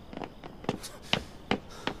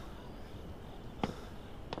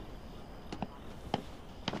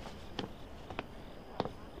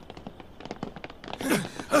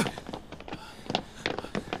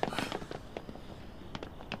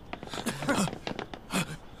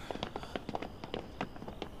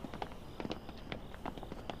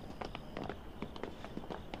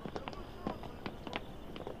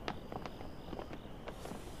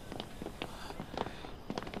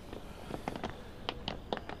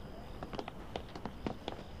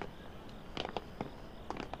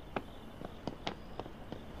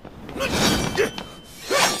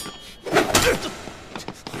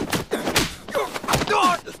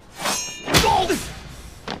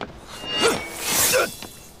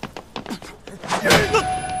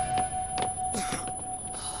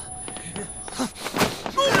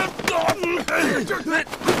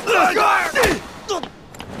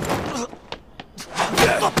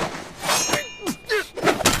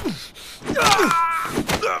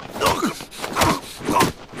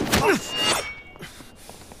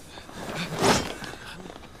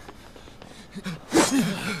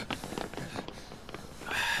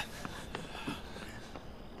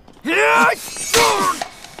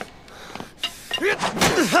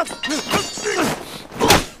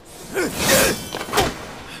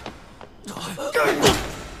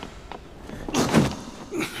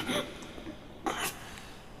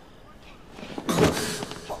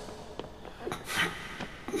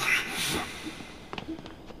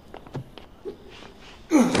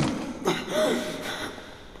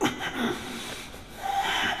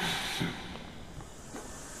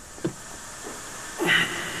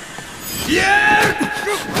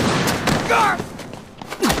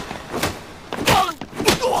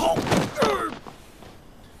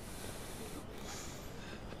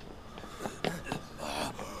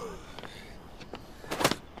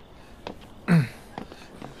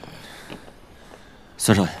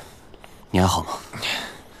孙少爷，你还好吗？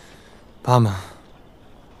怕吗？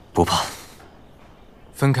不怕。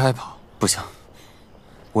分开跑。不行，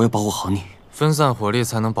我要保护好你。分散火力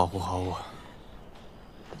才能保护好我。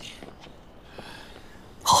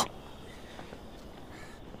好。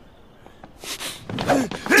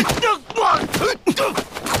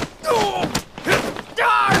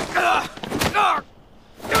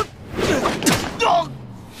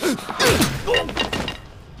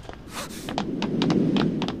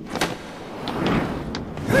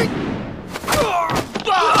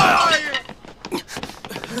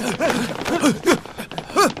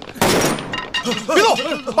别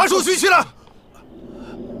动，把手举起来！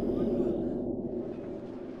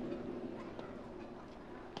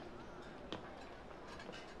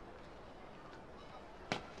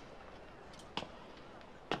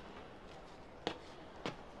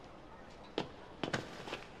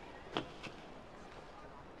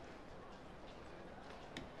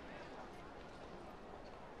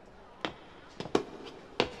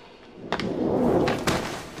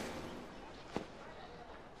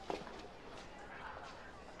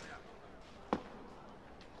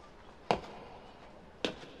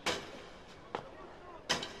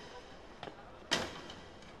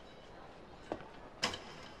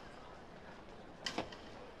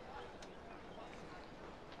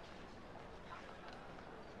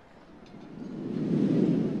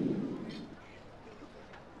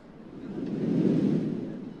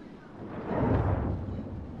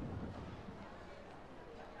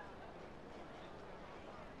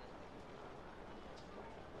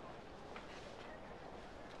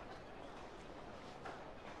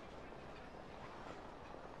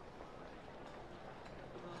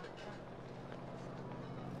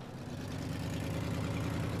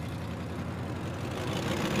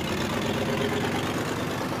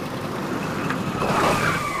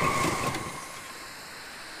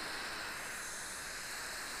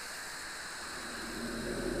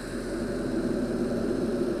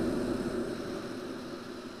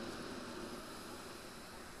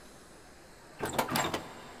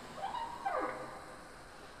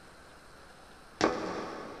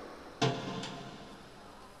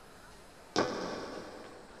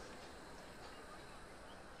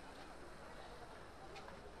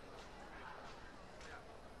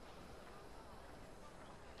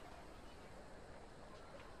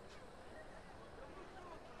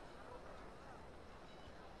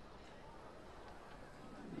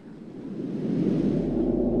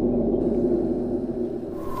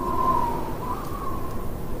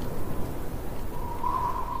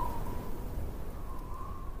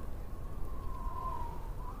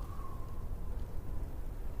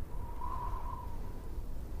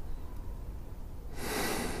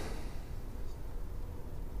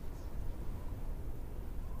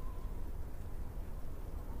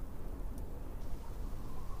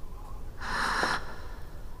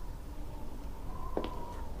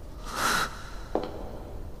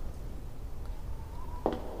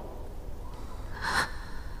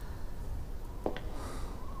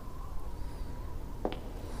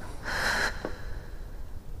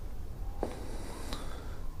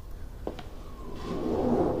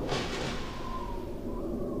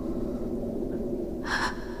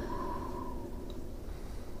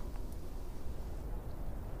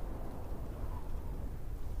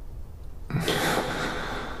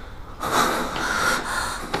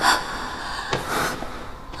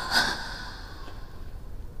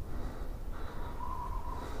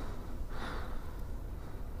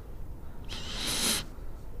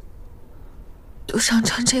都伤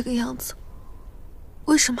成这个样子，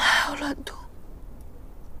为什么还要乱动？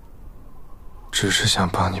只是想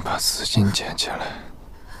帮你把丝巾捡起来。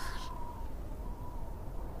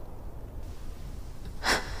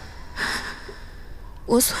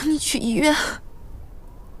我送你去医院。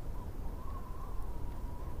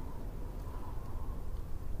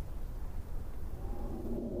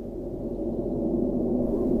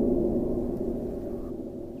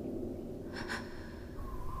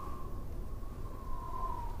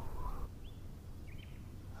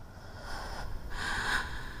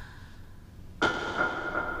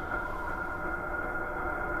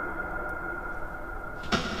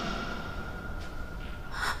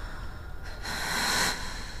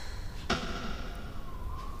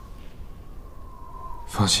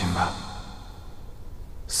放心吧，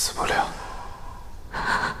死不了。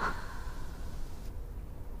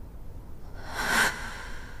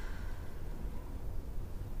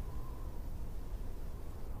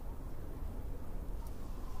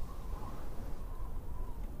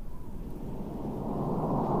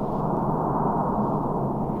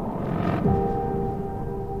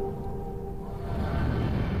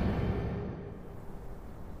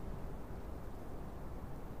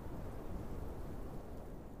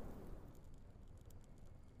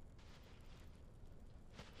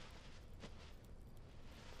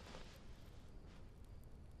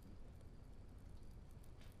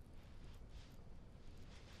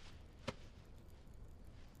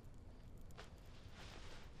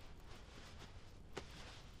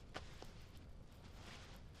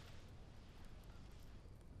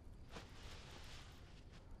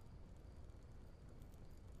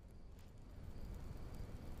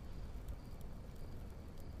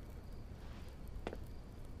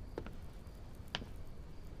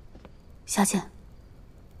小姐，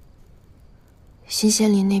新仙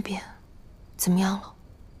林那边怎么样了？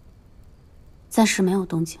暂时没有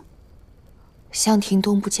动静。向庭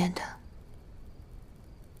东不简单，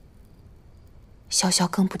潇潇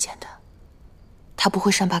更不简单，他不会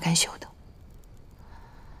善罢甘休的。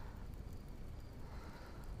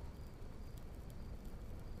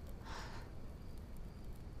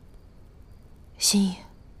心意，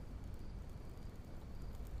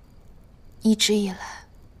一直以来，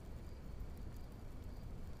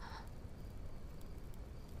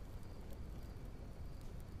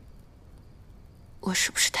我是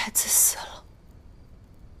不是太自私了？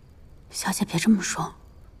小姐别这么说，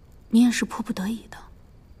你也是迫不得已的。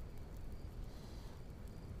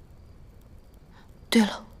对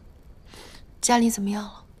了，家里怎么样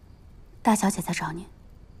了？大小姐在找你。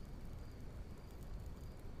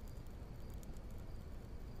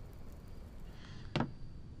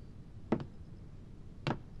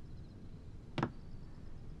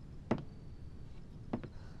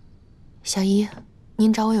小姨，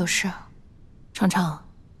您找我有事？程程，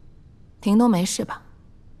庭东没事吧？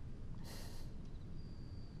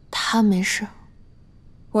他没事。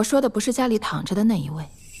我说的不是家里躺着的那一位。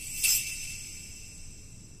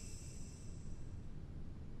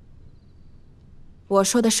我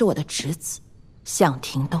说的是我的侄子，向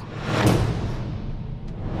庭东。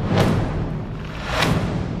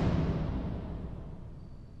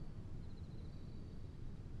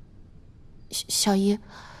小姨，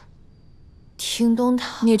庭东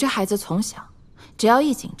他……你这孩子从小，只要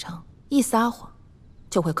一紧张、一撒谎，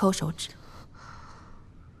就会抠手指。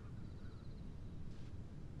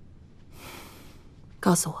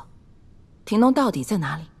告诉我，庭东到底在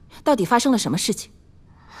哪里？到底发生了什么事情？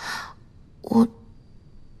我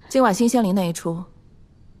今晚新仙林那一出，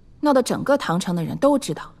闹得整个唐城的人都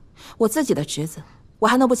知道了。我自己的侄子，我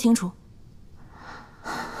还能不清楚？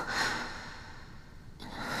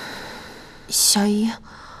小姨，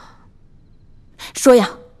说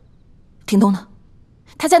呀，庭东呢？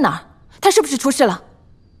他在哪儿？他是不是出事了？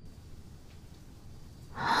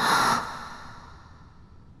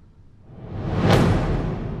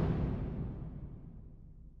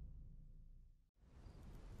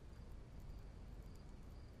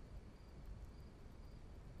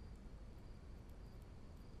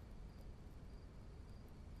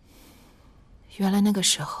原来那个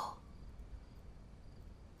时候，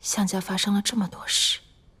向家发生了这么多事，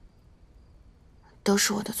都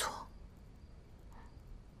是我的错，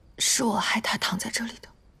是我害他躺在这里的。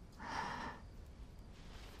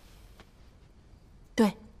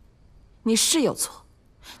对，你是有错，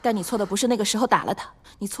但你错的不是那个时候打了他，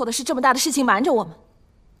你错的是这么大的事情瞒着我们，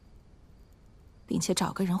并且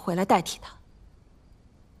找个人回来代替他。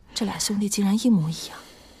这俩兄弟竟然一模一样，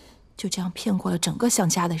就这样骗过了整个向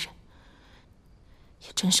家的人。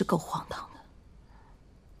也真是够荒唐的。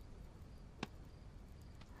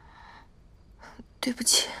对不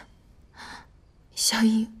起，小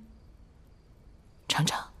姨。程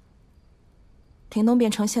程，庭东变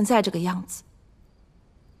成现在这个样子，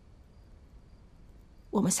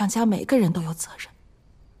我们向家每个人都有责任，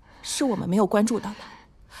是我们没有关注到他，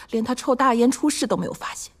连他抽大烟出事都没有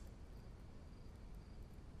发现。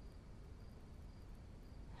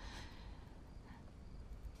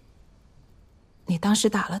你当时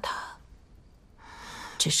打了他，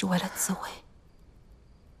只是为了自卫。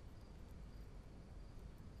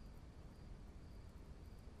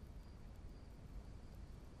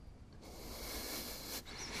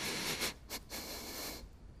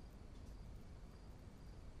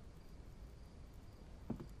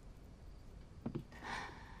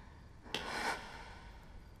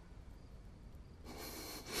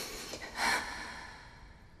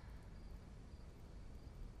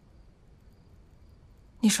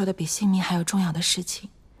你说的比性命还要重要的事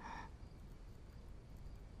情，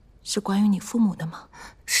是关于你父母的吗？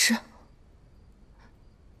是。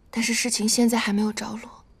但是事情现在还没有着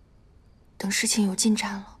落，等事情有进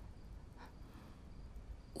展了，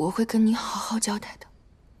我会跟你好好交代的。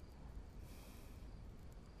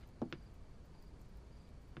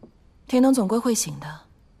天东总归会醒的。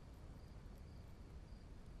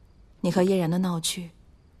你和叶然的闹剧，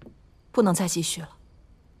不能再继续了。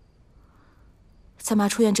在妈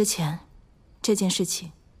出院之前，这件事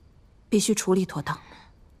情必须处理妥当。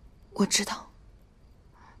我知道。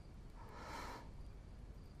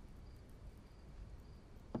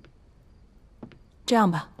这样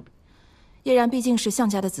吧，叶然毕竟是向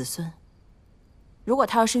家的子孙，如果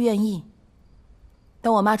他要是愿意，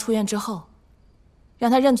等我妈出院之后，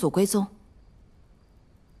让他认祖归宗；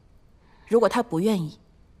如果他不愿意，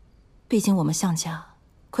毕竟我们向家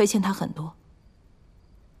亏欠他很多，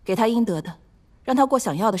给他应得的。让他过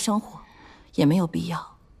想要的生活，也没有必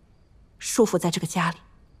要束缚在这个家里。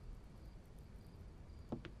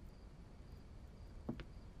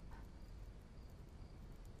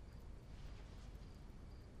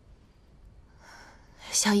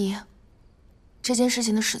小姨，这件事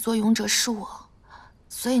情的始作俑者是我，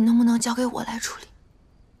所以能不能交给我来处理？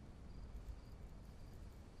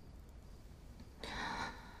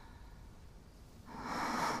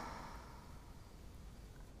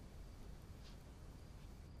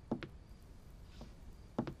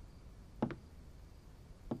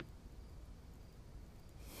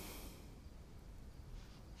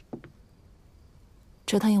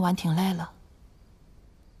折腾一晚挺累了，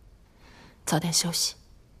早点休息。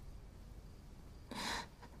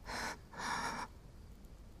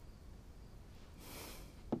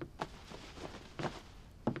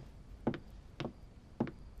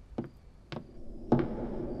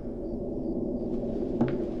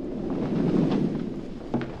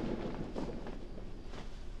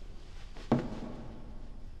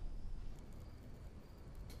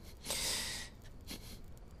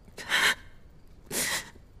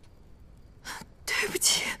对不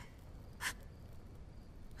起，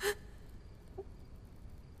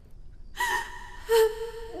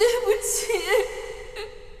对不起。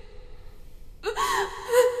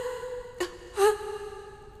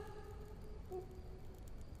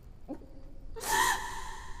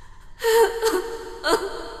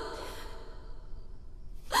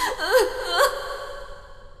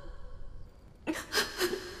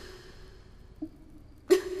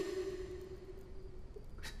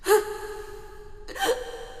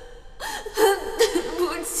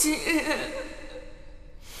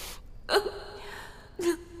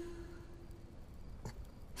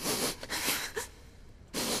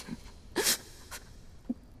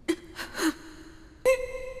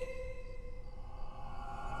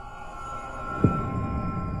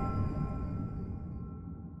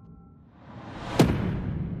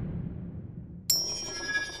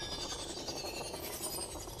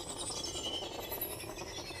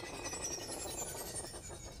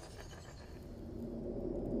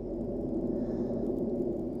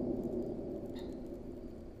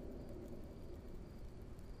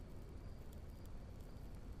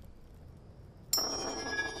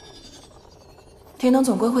天东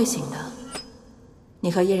总归会醒的，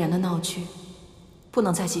你和叶然的闹剧不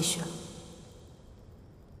能再继续了。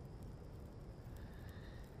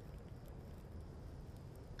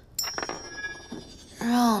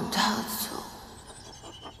让他走。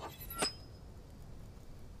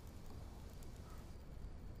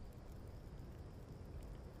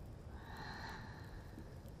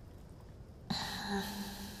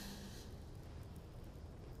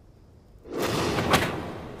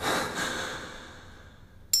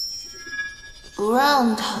不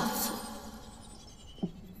让他走。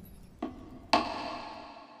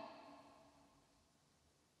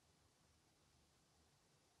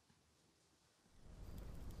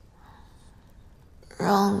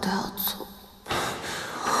让他走。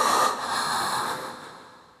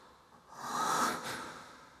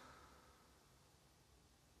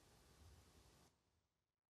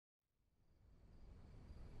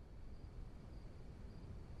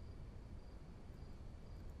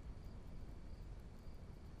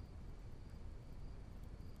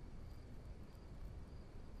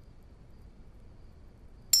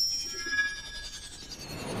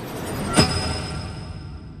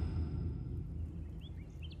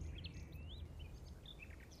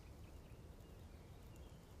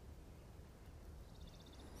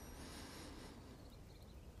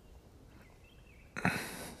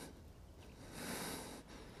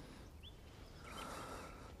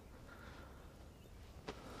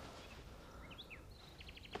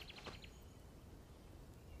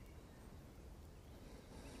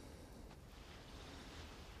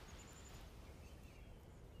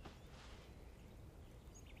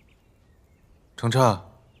程澈，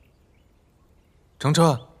程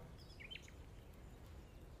澈，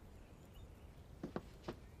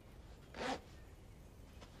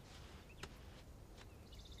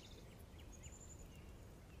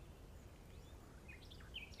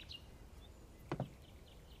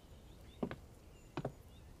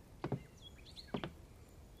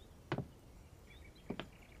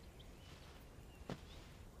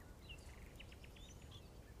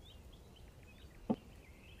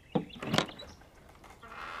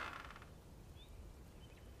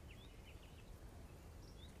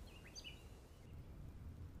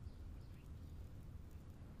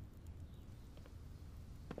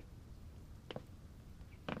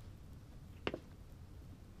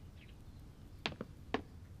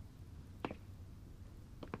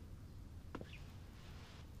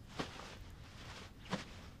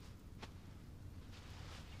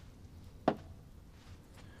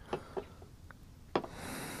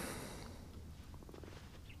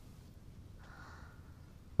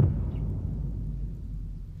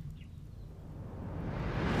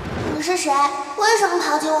们是谁？为什么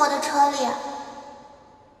跑进我的车里？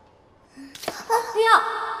不要！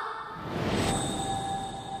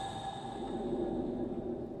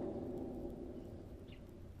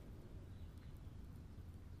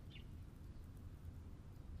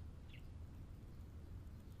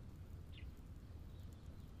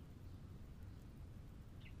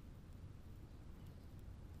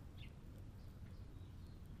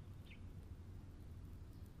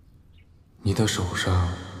你的手上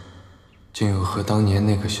竟有和当年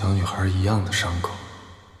那个小女孩一样的伤口，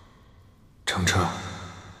程澈，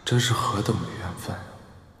这是何等的缘分！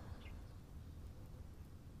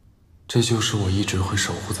这就是我一直会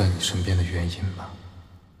守护在你身边的原因吧。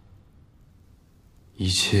一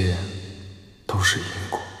切都是因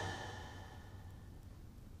果，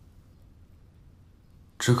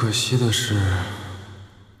只可惜的是，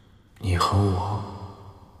你和我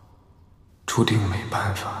注定没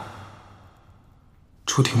办法。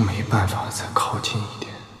注定没办法再靠近一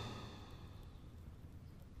点。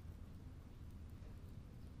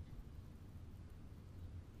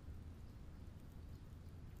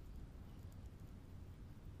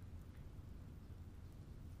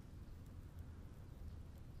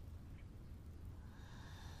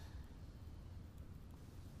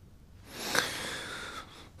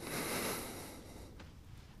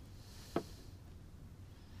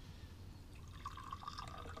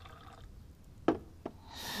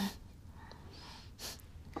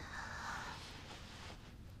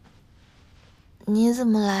你怎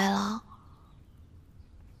么来了？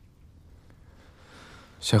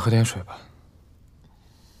先喝点水吧。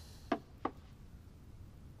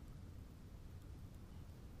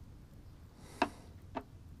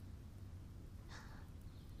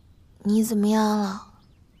你怎么样了？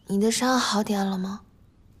你的伤好点了吗？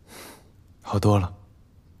好多了。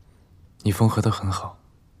你缝合得很好。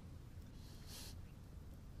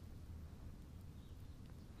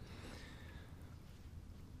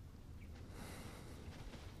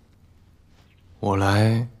我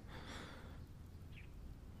来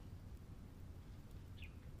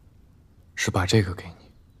是把这个给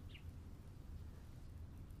你。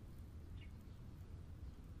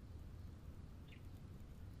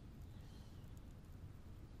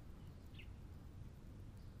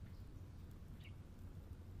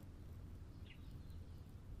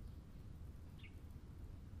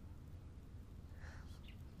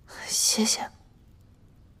谢谢，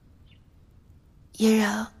嫣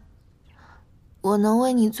然。我能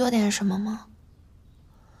为你做点什么吗？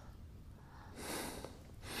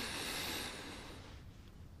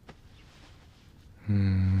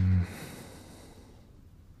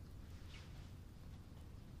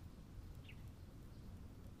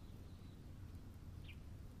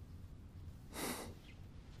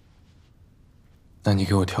那你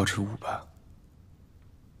给我跳支舞吧。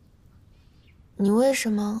你为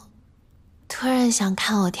什么突然想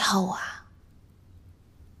看我跳舞啊？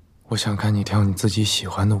我想看你跳你自己喜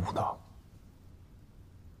欢的舞蹈。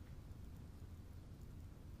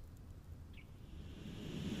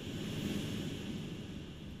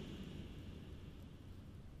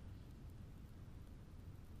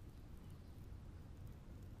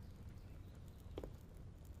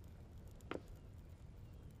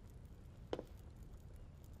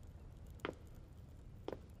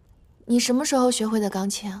你什么时候学会的钢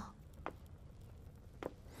琴啊？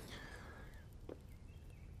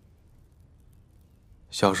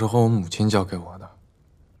小时候我母亲教给我的，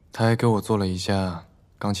她还给我做了一下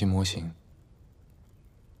钢琴模型。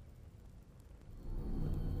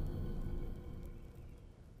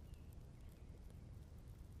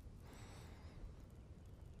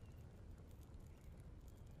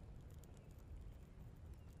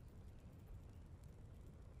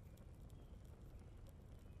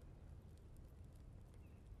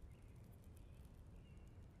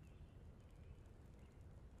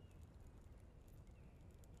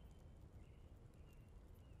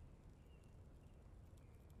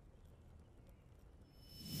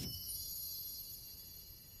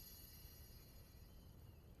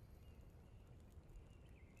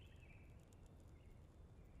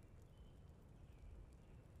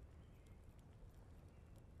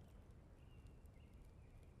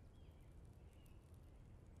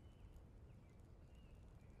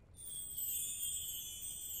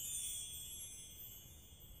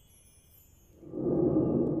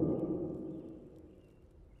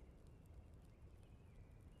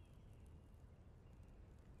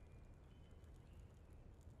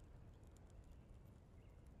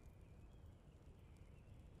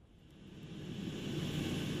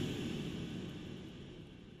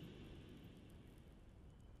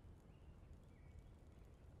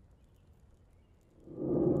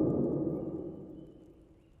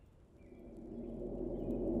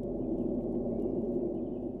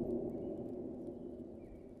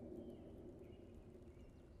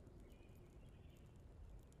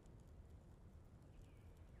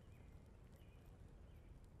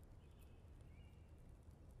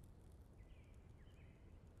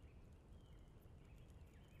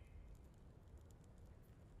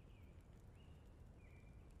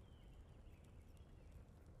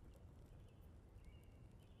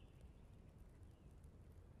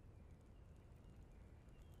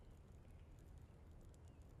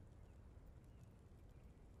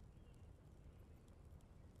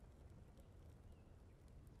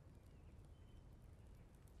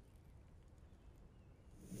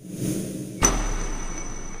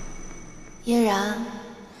嫣然，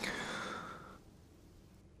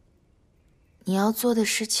你要做的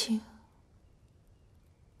事情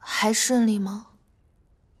还顺利吗？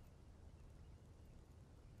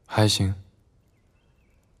还行。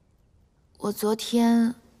我昨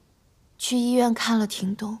天去医院看了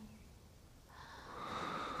廷东，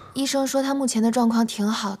医生说他目前的状况挺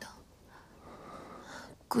好的，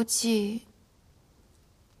估计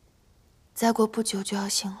再过不久就要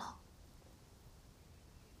醒了。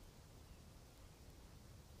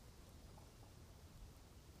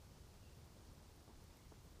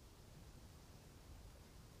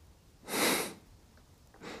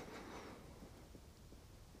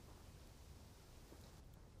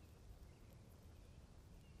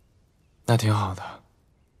那挺好的。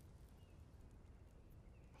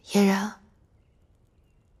嫣然，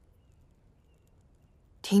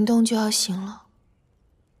廷东就要醒了，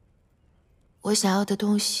我想要的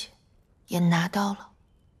东西也拿到了。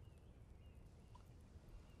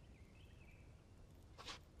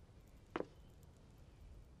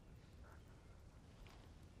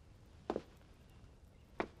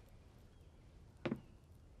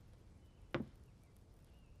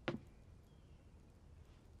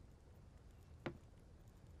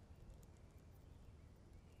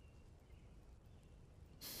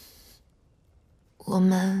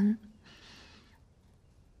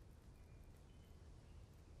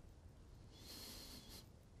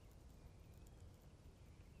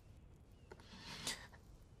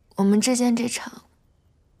我们之间这场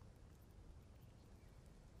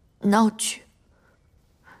闹剧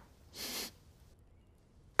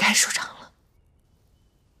该收场了。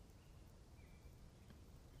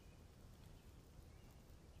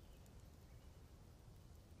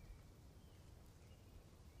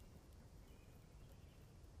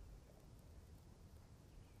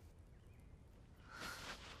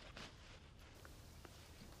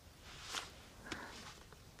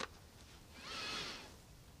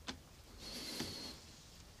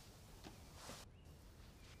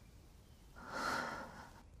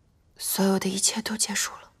所有的一切都结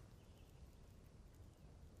束了。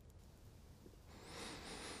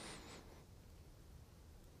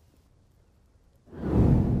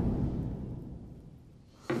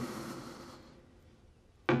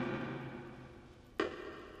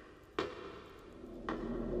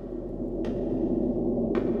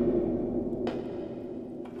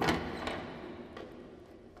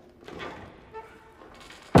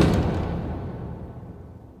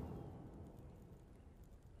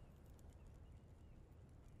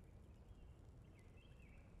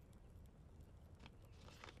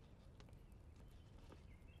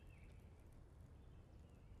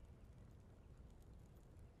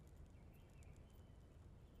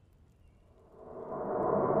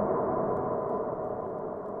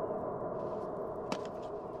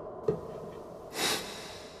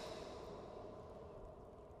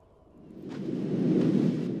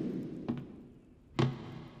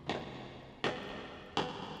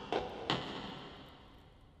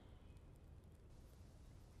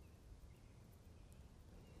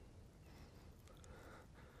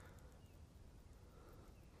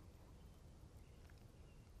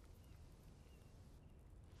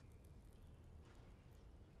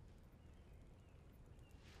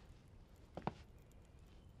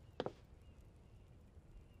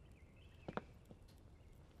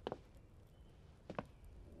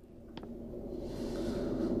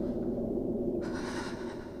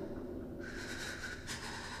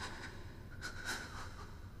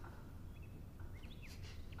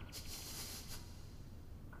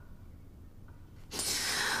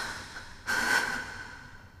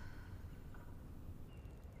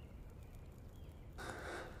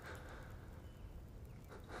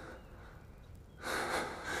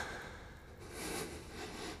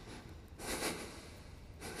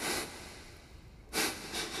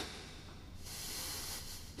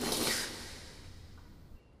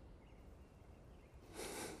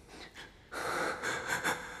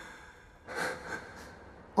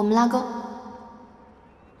我们拉钩，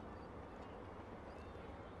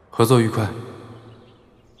合作愉快。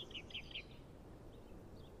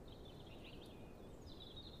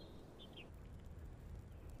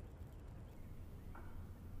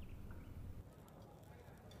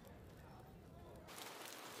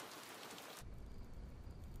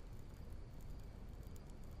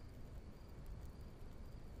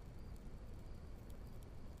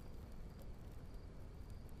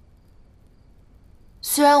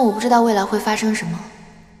虽然我不知道未来会发生什么，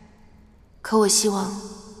可我希望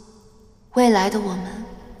未来的我们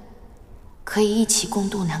可以一起共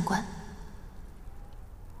度难关。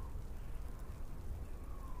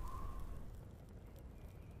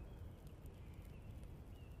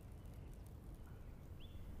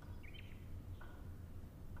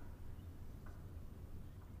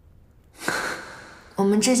我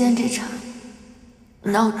们之间这场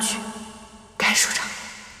闹剧该收场。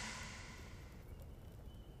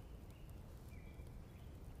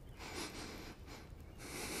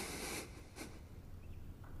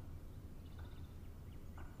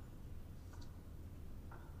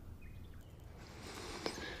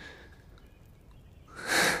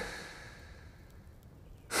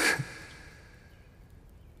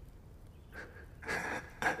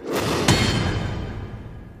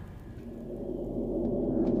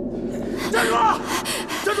站住！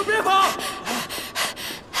站住！别跑！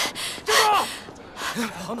站住！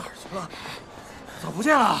跑哪儿去了？咋不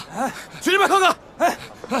见了？哎，去里面看看。哎，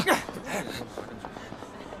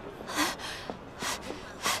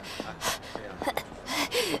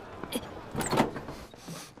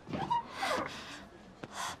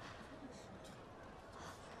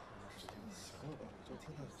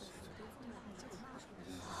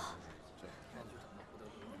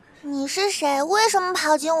你是谁？为什么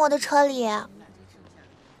跑进我的车里？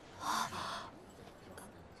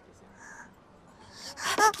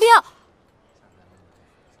不要！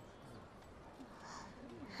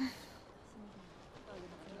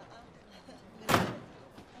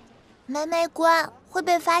没关，会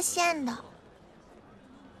被发现的。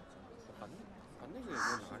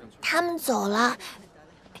他们走了。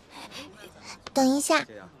等一下，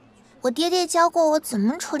我爹爹教过我怎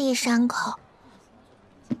么处理伤口。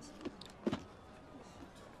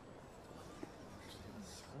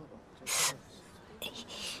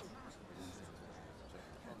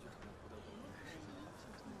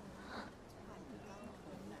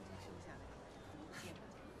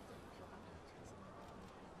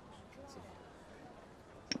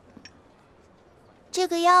这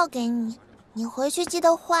个药给你，你回去记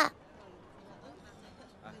得换。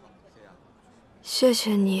谢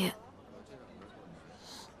谢你。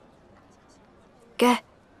给。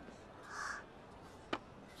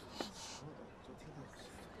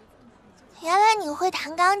原来你会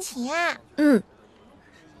弹钢琴啊？嗯。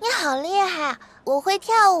你好厉害！我会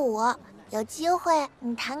跳舞，有机会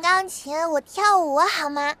你弹钢琴，我跳舞好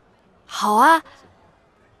吗？好啊。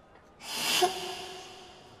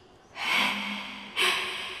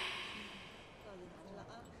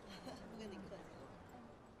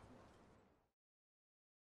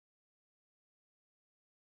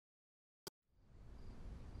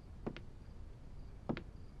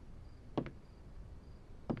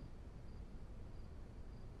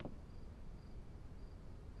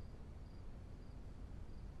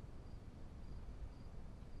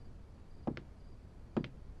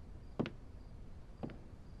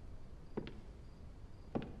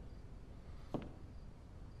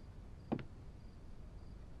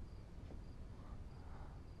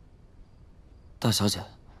大小姐，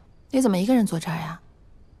你怎么一个人坐这儿呀？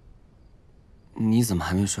你怎么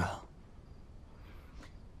还没睡啊？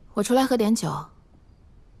我出来喝点酒。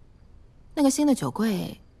那个新的酒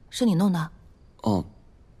柜是你弄的？哦，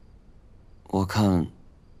我看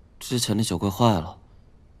之前的酒柜坏了，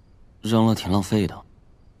扔了挺浪费的，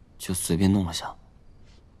就随便弄了下。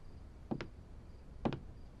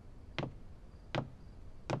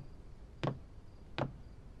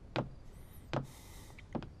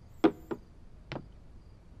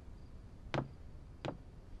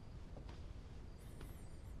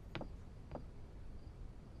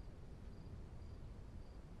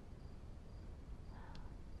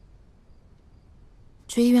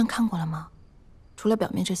去医院看过了吗？除了表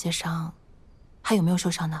面这些伤，还有没有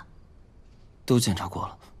受伤的？都检查过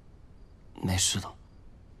了，没事的。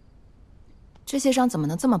这些伤怎么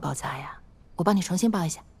能这么包扎呀？我帮你重新包一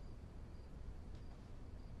下。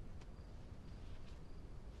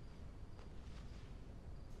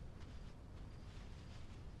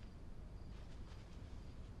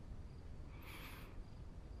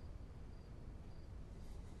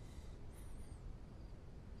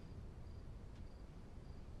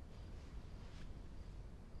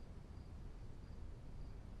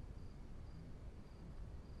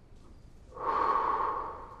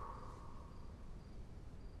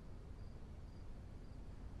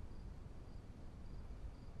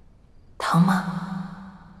疼吗？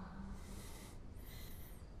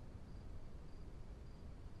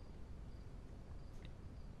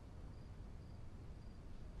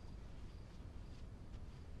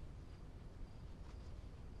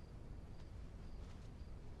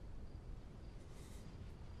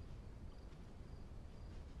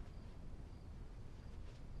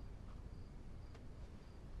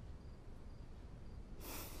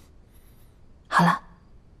好了。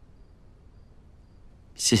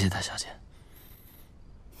谢谢大小姐。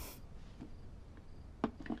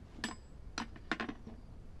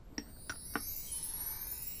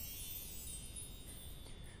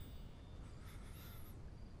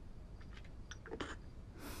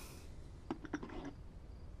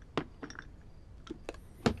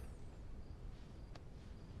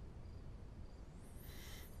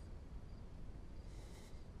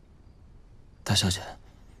大小姐，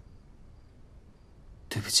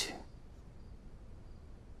对不起。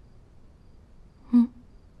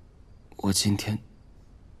我今天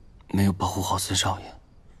没有保护好孙少爷。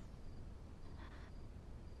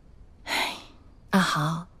阿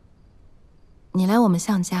豪，你来我们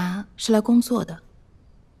向家是来工作的，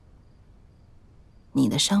你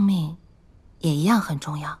的生命也一样很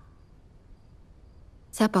重要。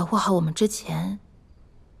在保护好我们之前，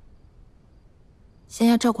先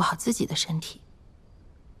要照顾好自己的身体，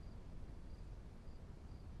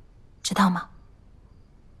知道吗？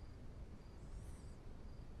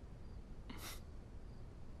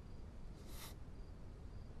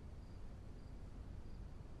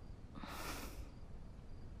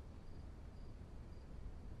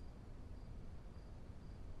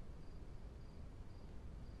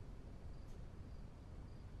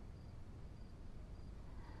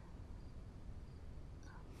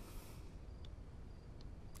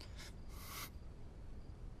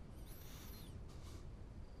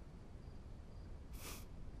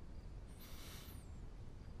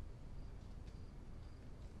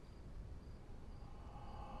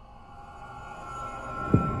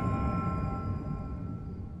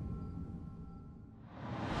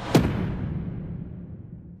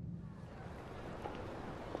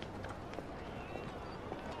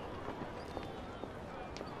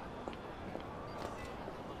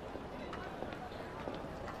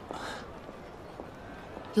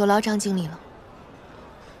有劳张经理了。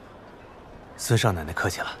孙少奶奶客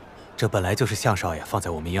气了，这本来就是向少爷放在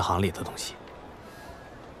我们银行里的东西。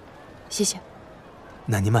谢谢。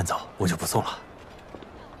那您慢走，我就不送了。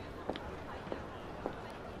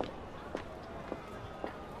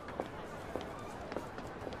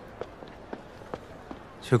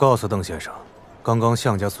去告诉邓先生，刚刚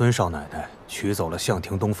向家孙少奶奶取走了向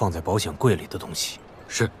廷东放在保险柜里的东西。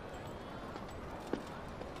是。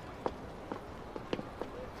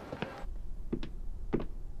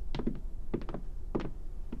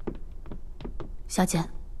小姐，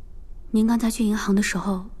您刚才去银行的时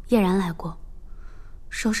候，叶然来过，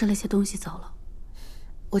收拾了些东西走了。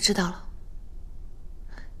我知道了。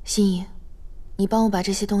心怡，你帮我把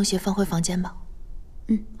这些东西放回房间吧。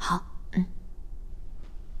嗯，好。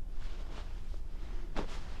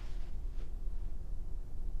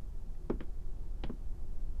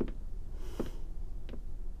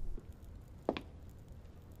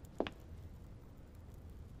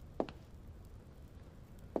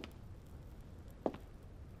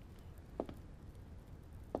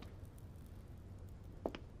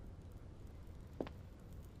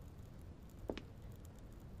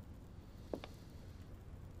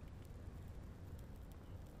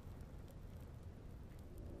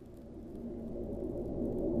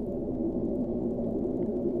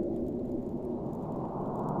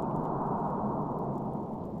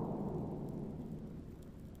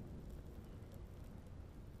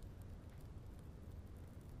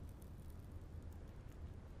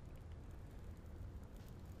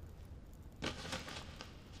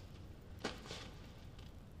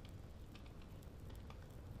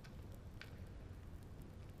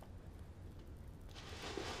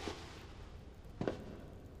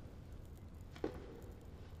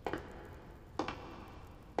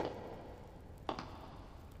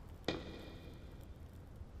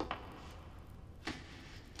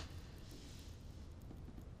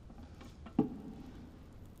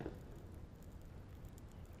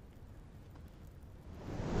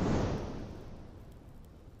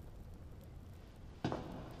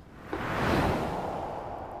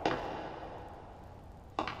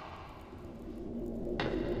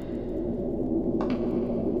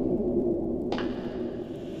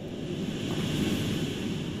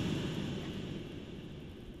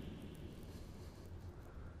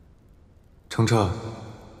程澈，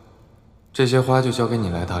这些花就交给你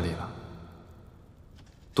来打理了。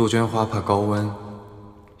杜鹃花怕高温，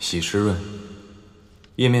喜湿润，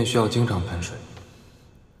叶面需要经常喷水。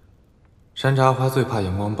山茶花最怕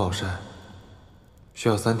阳光暴晒，需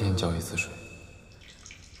要3天浇一次水。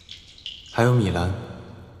还有米兰，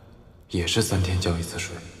也是3天浇一次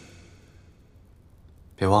水。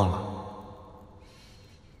别忘了，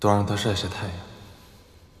多让它晒晒太阳。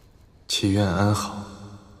祈愿安好，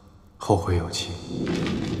后会有期。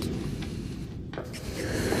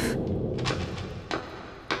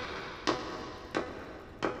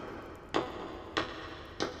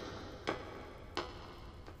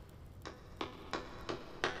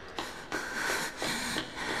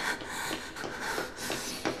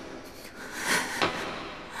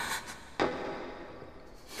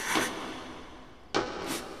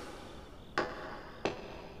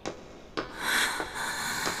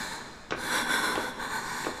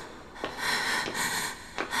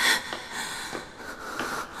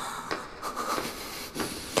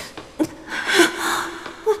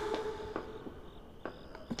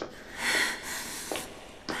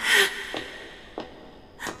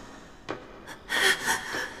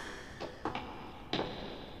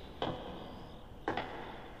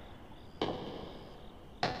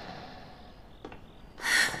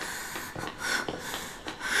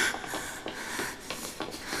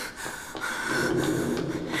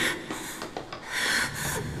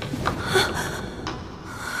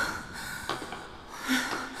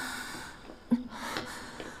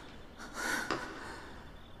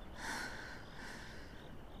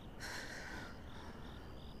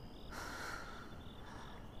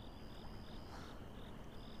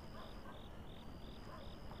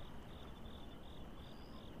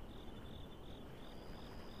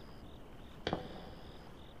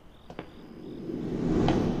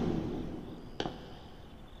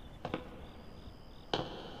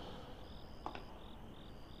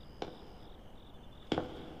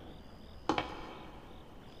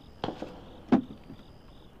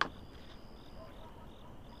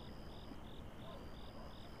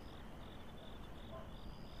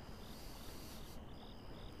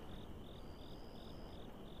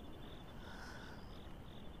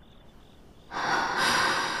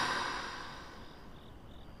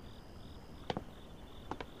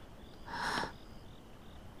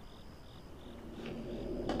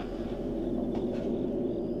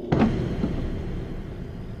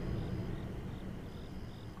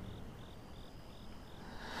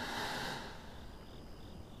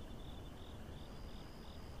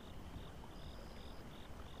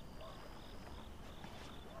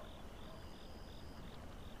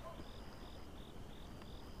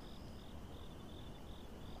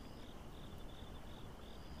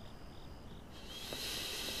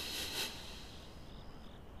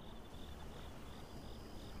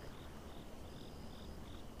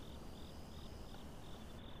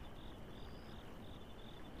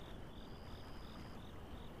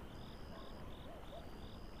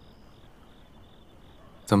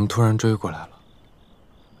怎么突然追过来了？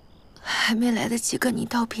还没来得及跟你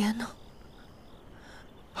道别呢。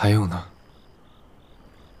还有呢？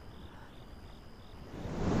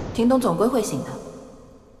庭东总归会醒的。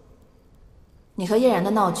你和叶然的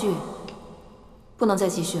闹剧，不能再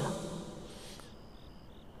继续了。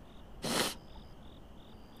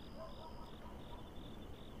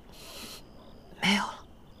没有了。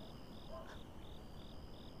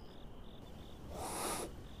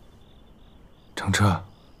程澈。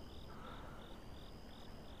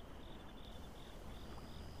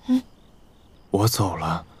我走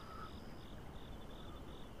了，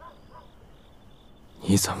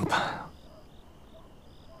你怎么办啊？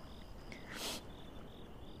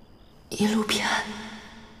一路平安。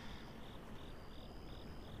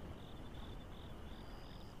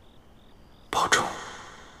保重。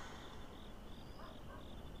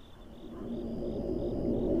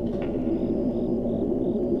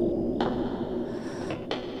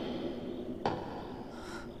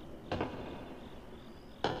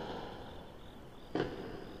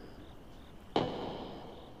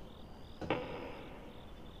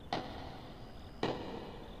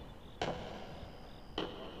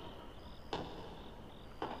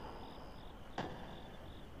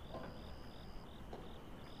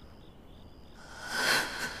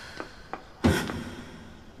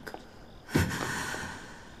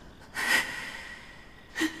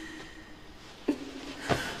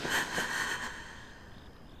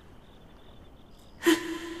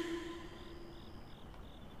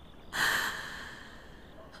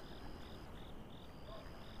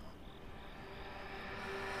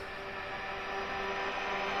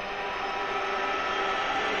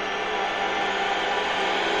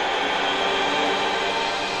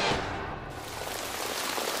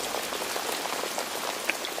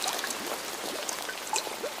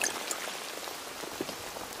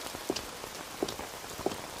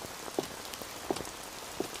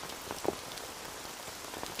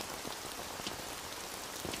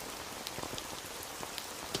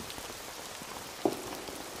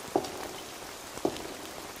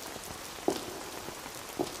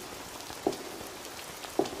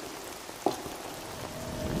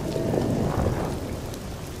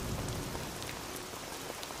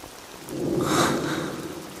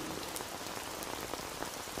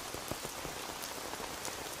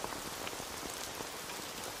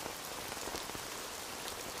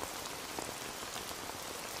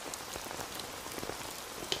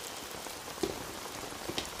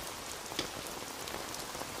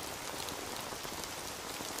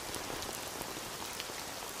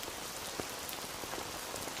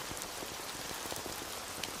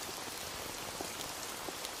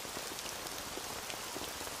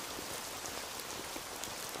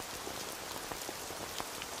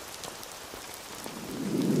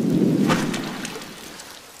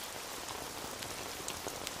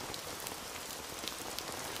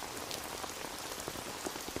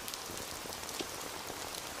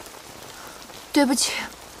对不起。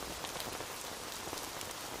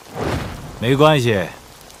没关系。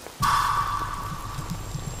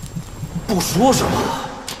不说什么，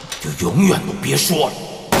就永远都别说了。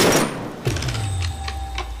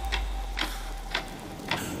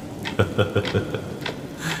呵呵呵呵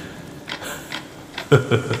呵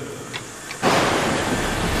呵呵。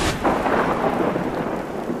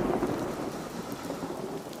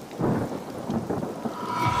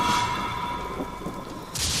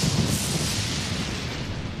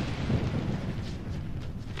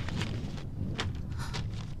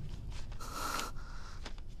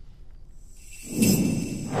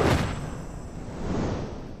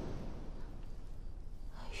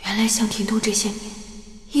原来向庭东这些年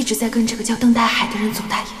一直在跟这个叫邓大海的人走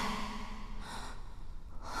大眼。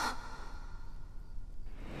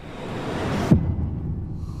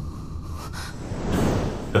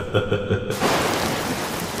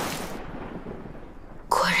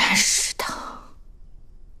果然是他。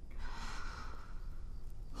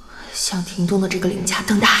向庭东的这个邻家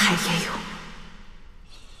邓大海也有，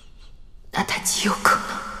那他极有可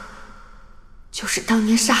能就是当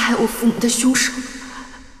年杀害我父母的凶手。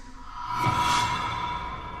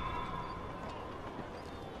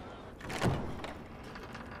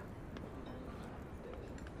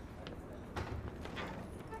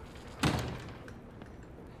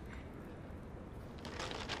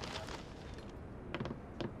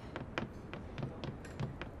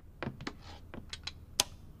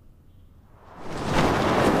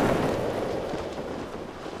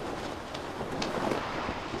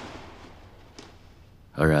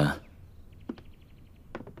尔然，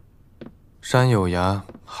山有崖，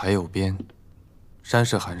海有边，山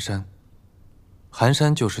是寒山，寒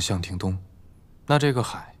山就是向庭东，那这个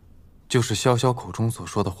海，就是潇潇口中所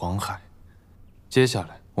说的黄海。接下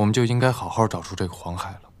来，我们就应该好好找出这个黄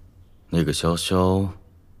海了。那个潇潇，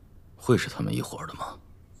会是他们一伙的吗？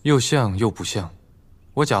又像又不像。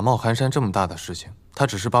我假冒寒山这么大的事情，他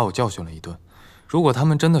只是把我教训了一顿。如果他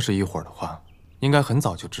们真的是一伙的话，应该很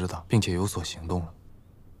早就知道，并且有所行动了。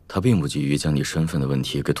他并不急于将你身份的问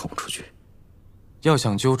题给捅出去。要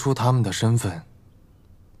想揪出他们的身份，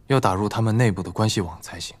要打入他们内部的关系网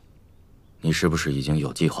才行。你是不是已经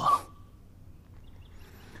有计划了？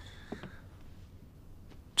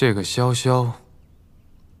这个潇潇，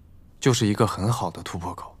就是一个很好的突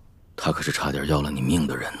破口。他可是差点要了你命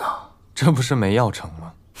的人呐！这不是没要成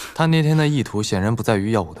吗？他那天的意图显然不在于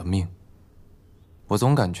要我的命。我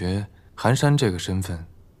总感觉寒山这个身份，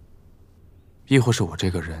亦或是我这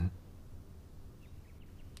个人，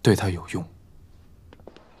对他有用。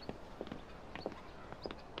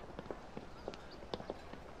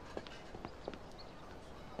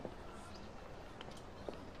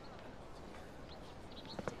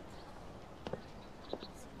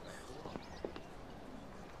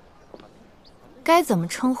该怎么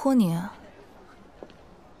称呼你啊？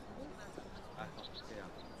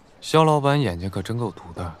肖老板眼睛可真够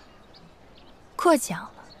毒的。过奖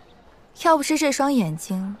了，要不是这双眼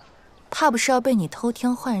睛，怕不是要被你偷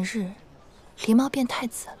天换日，狸猫变太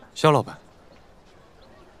子了。肖老板，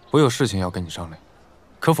我有事情要跟你商量，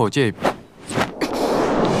可否借一笔？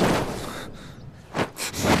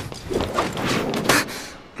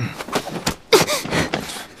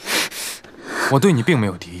我对你并没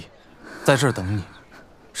有敌意，在这儿等你，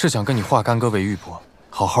是想跟你化干戈为玉帛，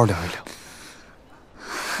好好聊一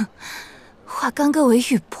聊。化干戈为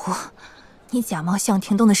玉帛，你假冒向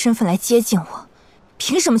庭东的身份来接近我，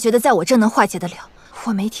凭什么觉得在我这能化解得了？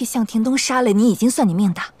我没替向庭东杀了你，已经算你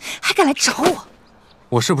命大，还敢来找我？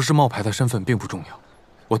我是不是冒牌的身份并不重要，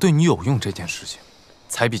我对你有用这件事情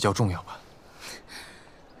才比较重要吧？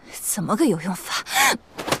怎么个有用法？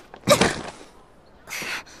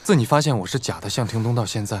自你发现我是假的向庭东到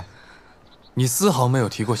现在，你丝毫没有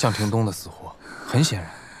提过向庭东的死活。很显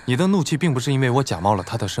然，你的怒气并不是因为我假冒了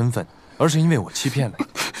他的身份，而是因为我欺骗了你。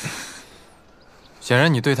显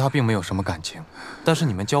然你对他并没有什么感情，但是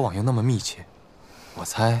你们交往又那么密切，我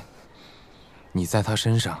猜你在他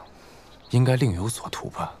身上应该另有所图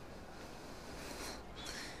吧？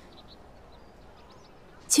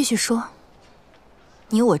继续说，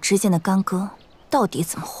你我之间的干戈到底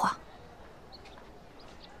怎么化？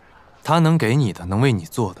他能给你的，能为你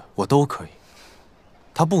做的，我都可以；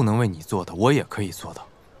他不能为你做的，我也可以做到。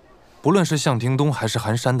不论是向庭东还是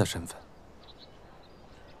寒山的身份，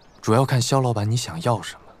主要看肖老板你想要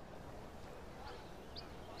什么。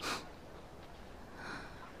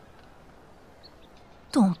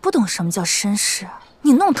懂不懂什么叫绅士？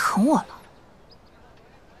你弄疼我了。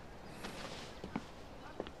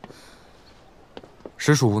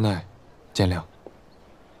实属无奈，见谅。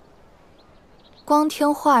光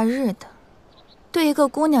天化日的，对一个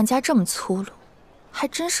姑娘家这么粗鲁，还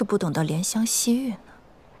真是不懂得怜香惜玉呢。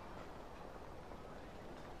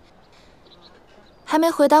还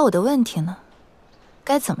没回答我的问题呢，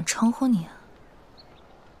该怎么称呼你啊？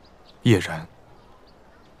叶然。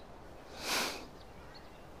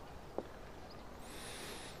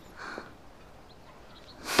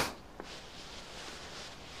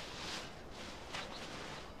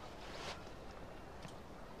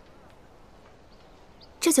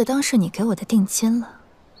这就当是你给我的定金了。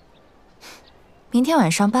明天晚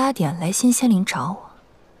上8点来新仙林找我，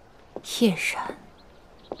叶然。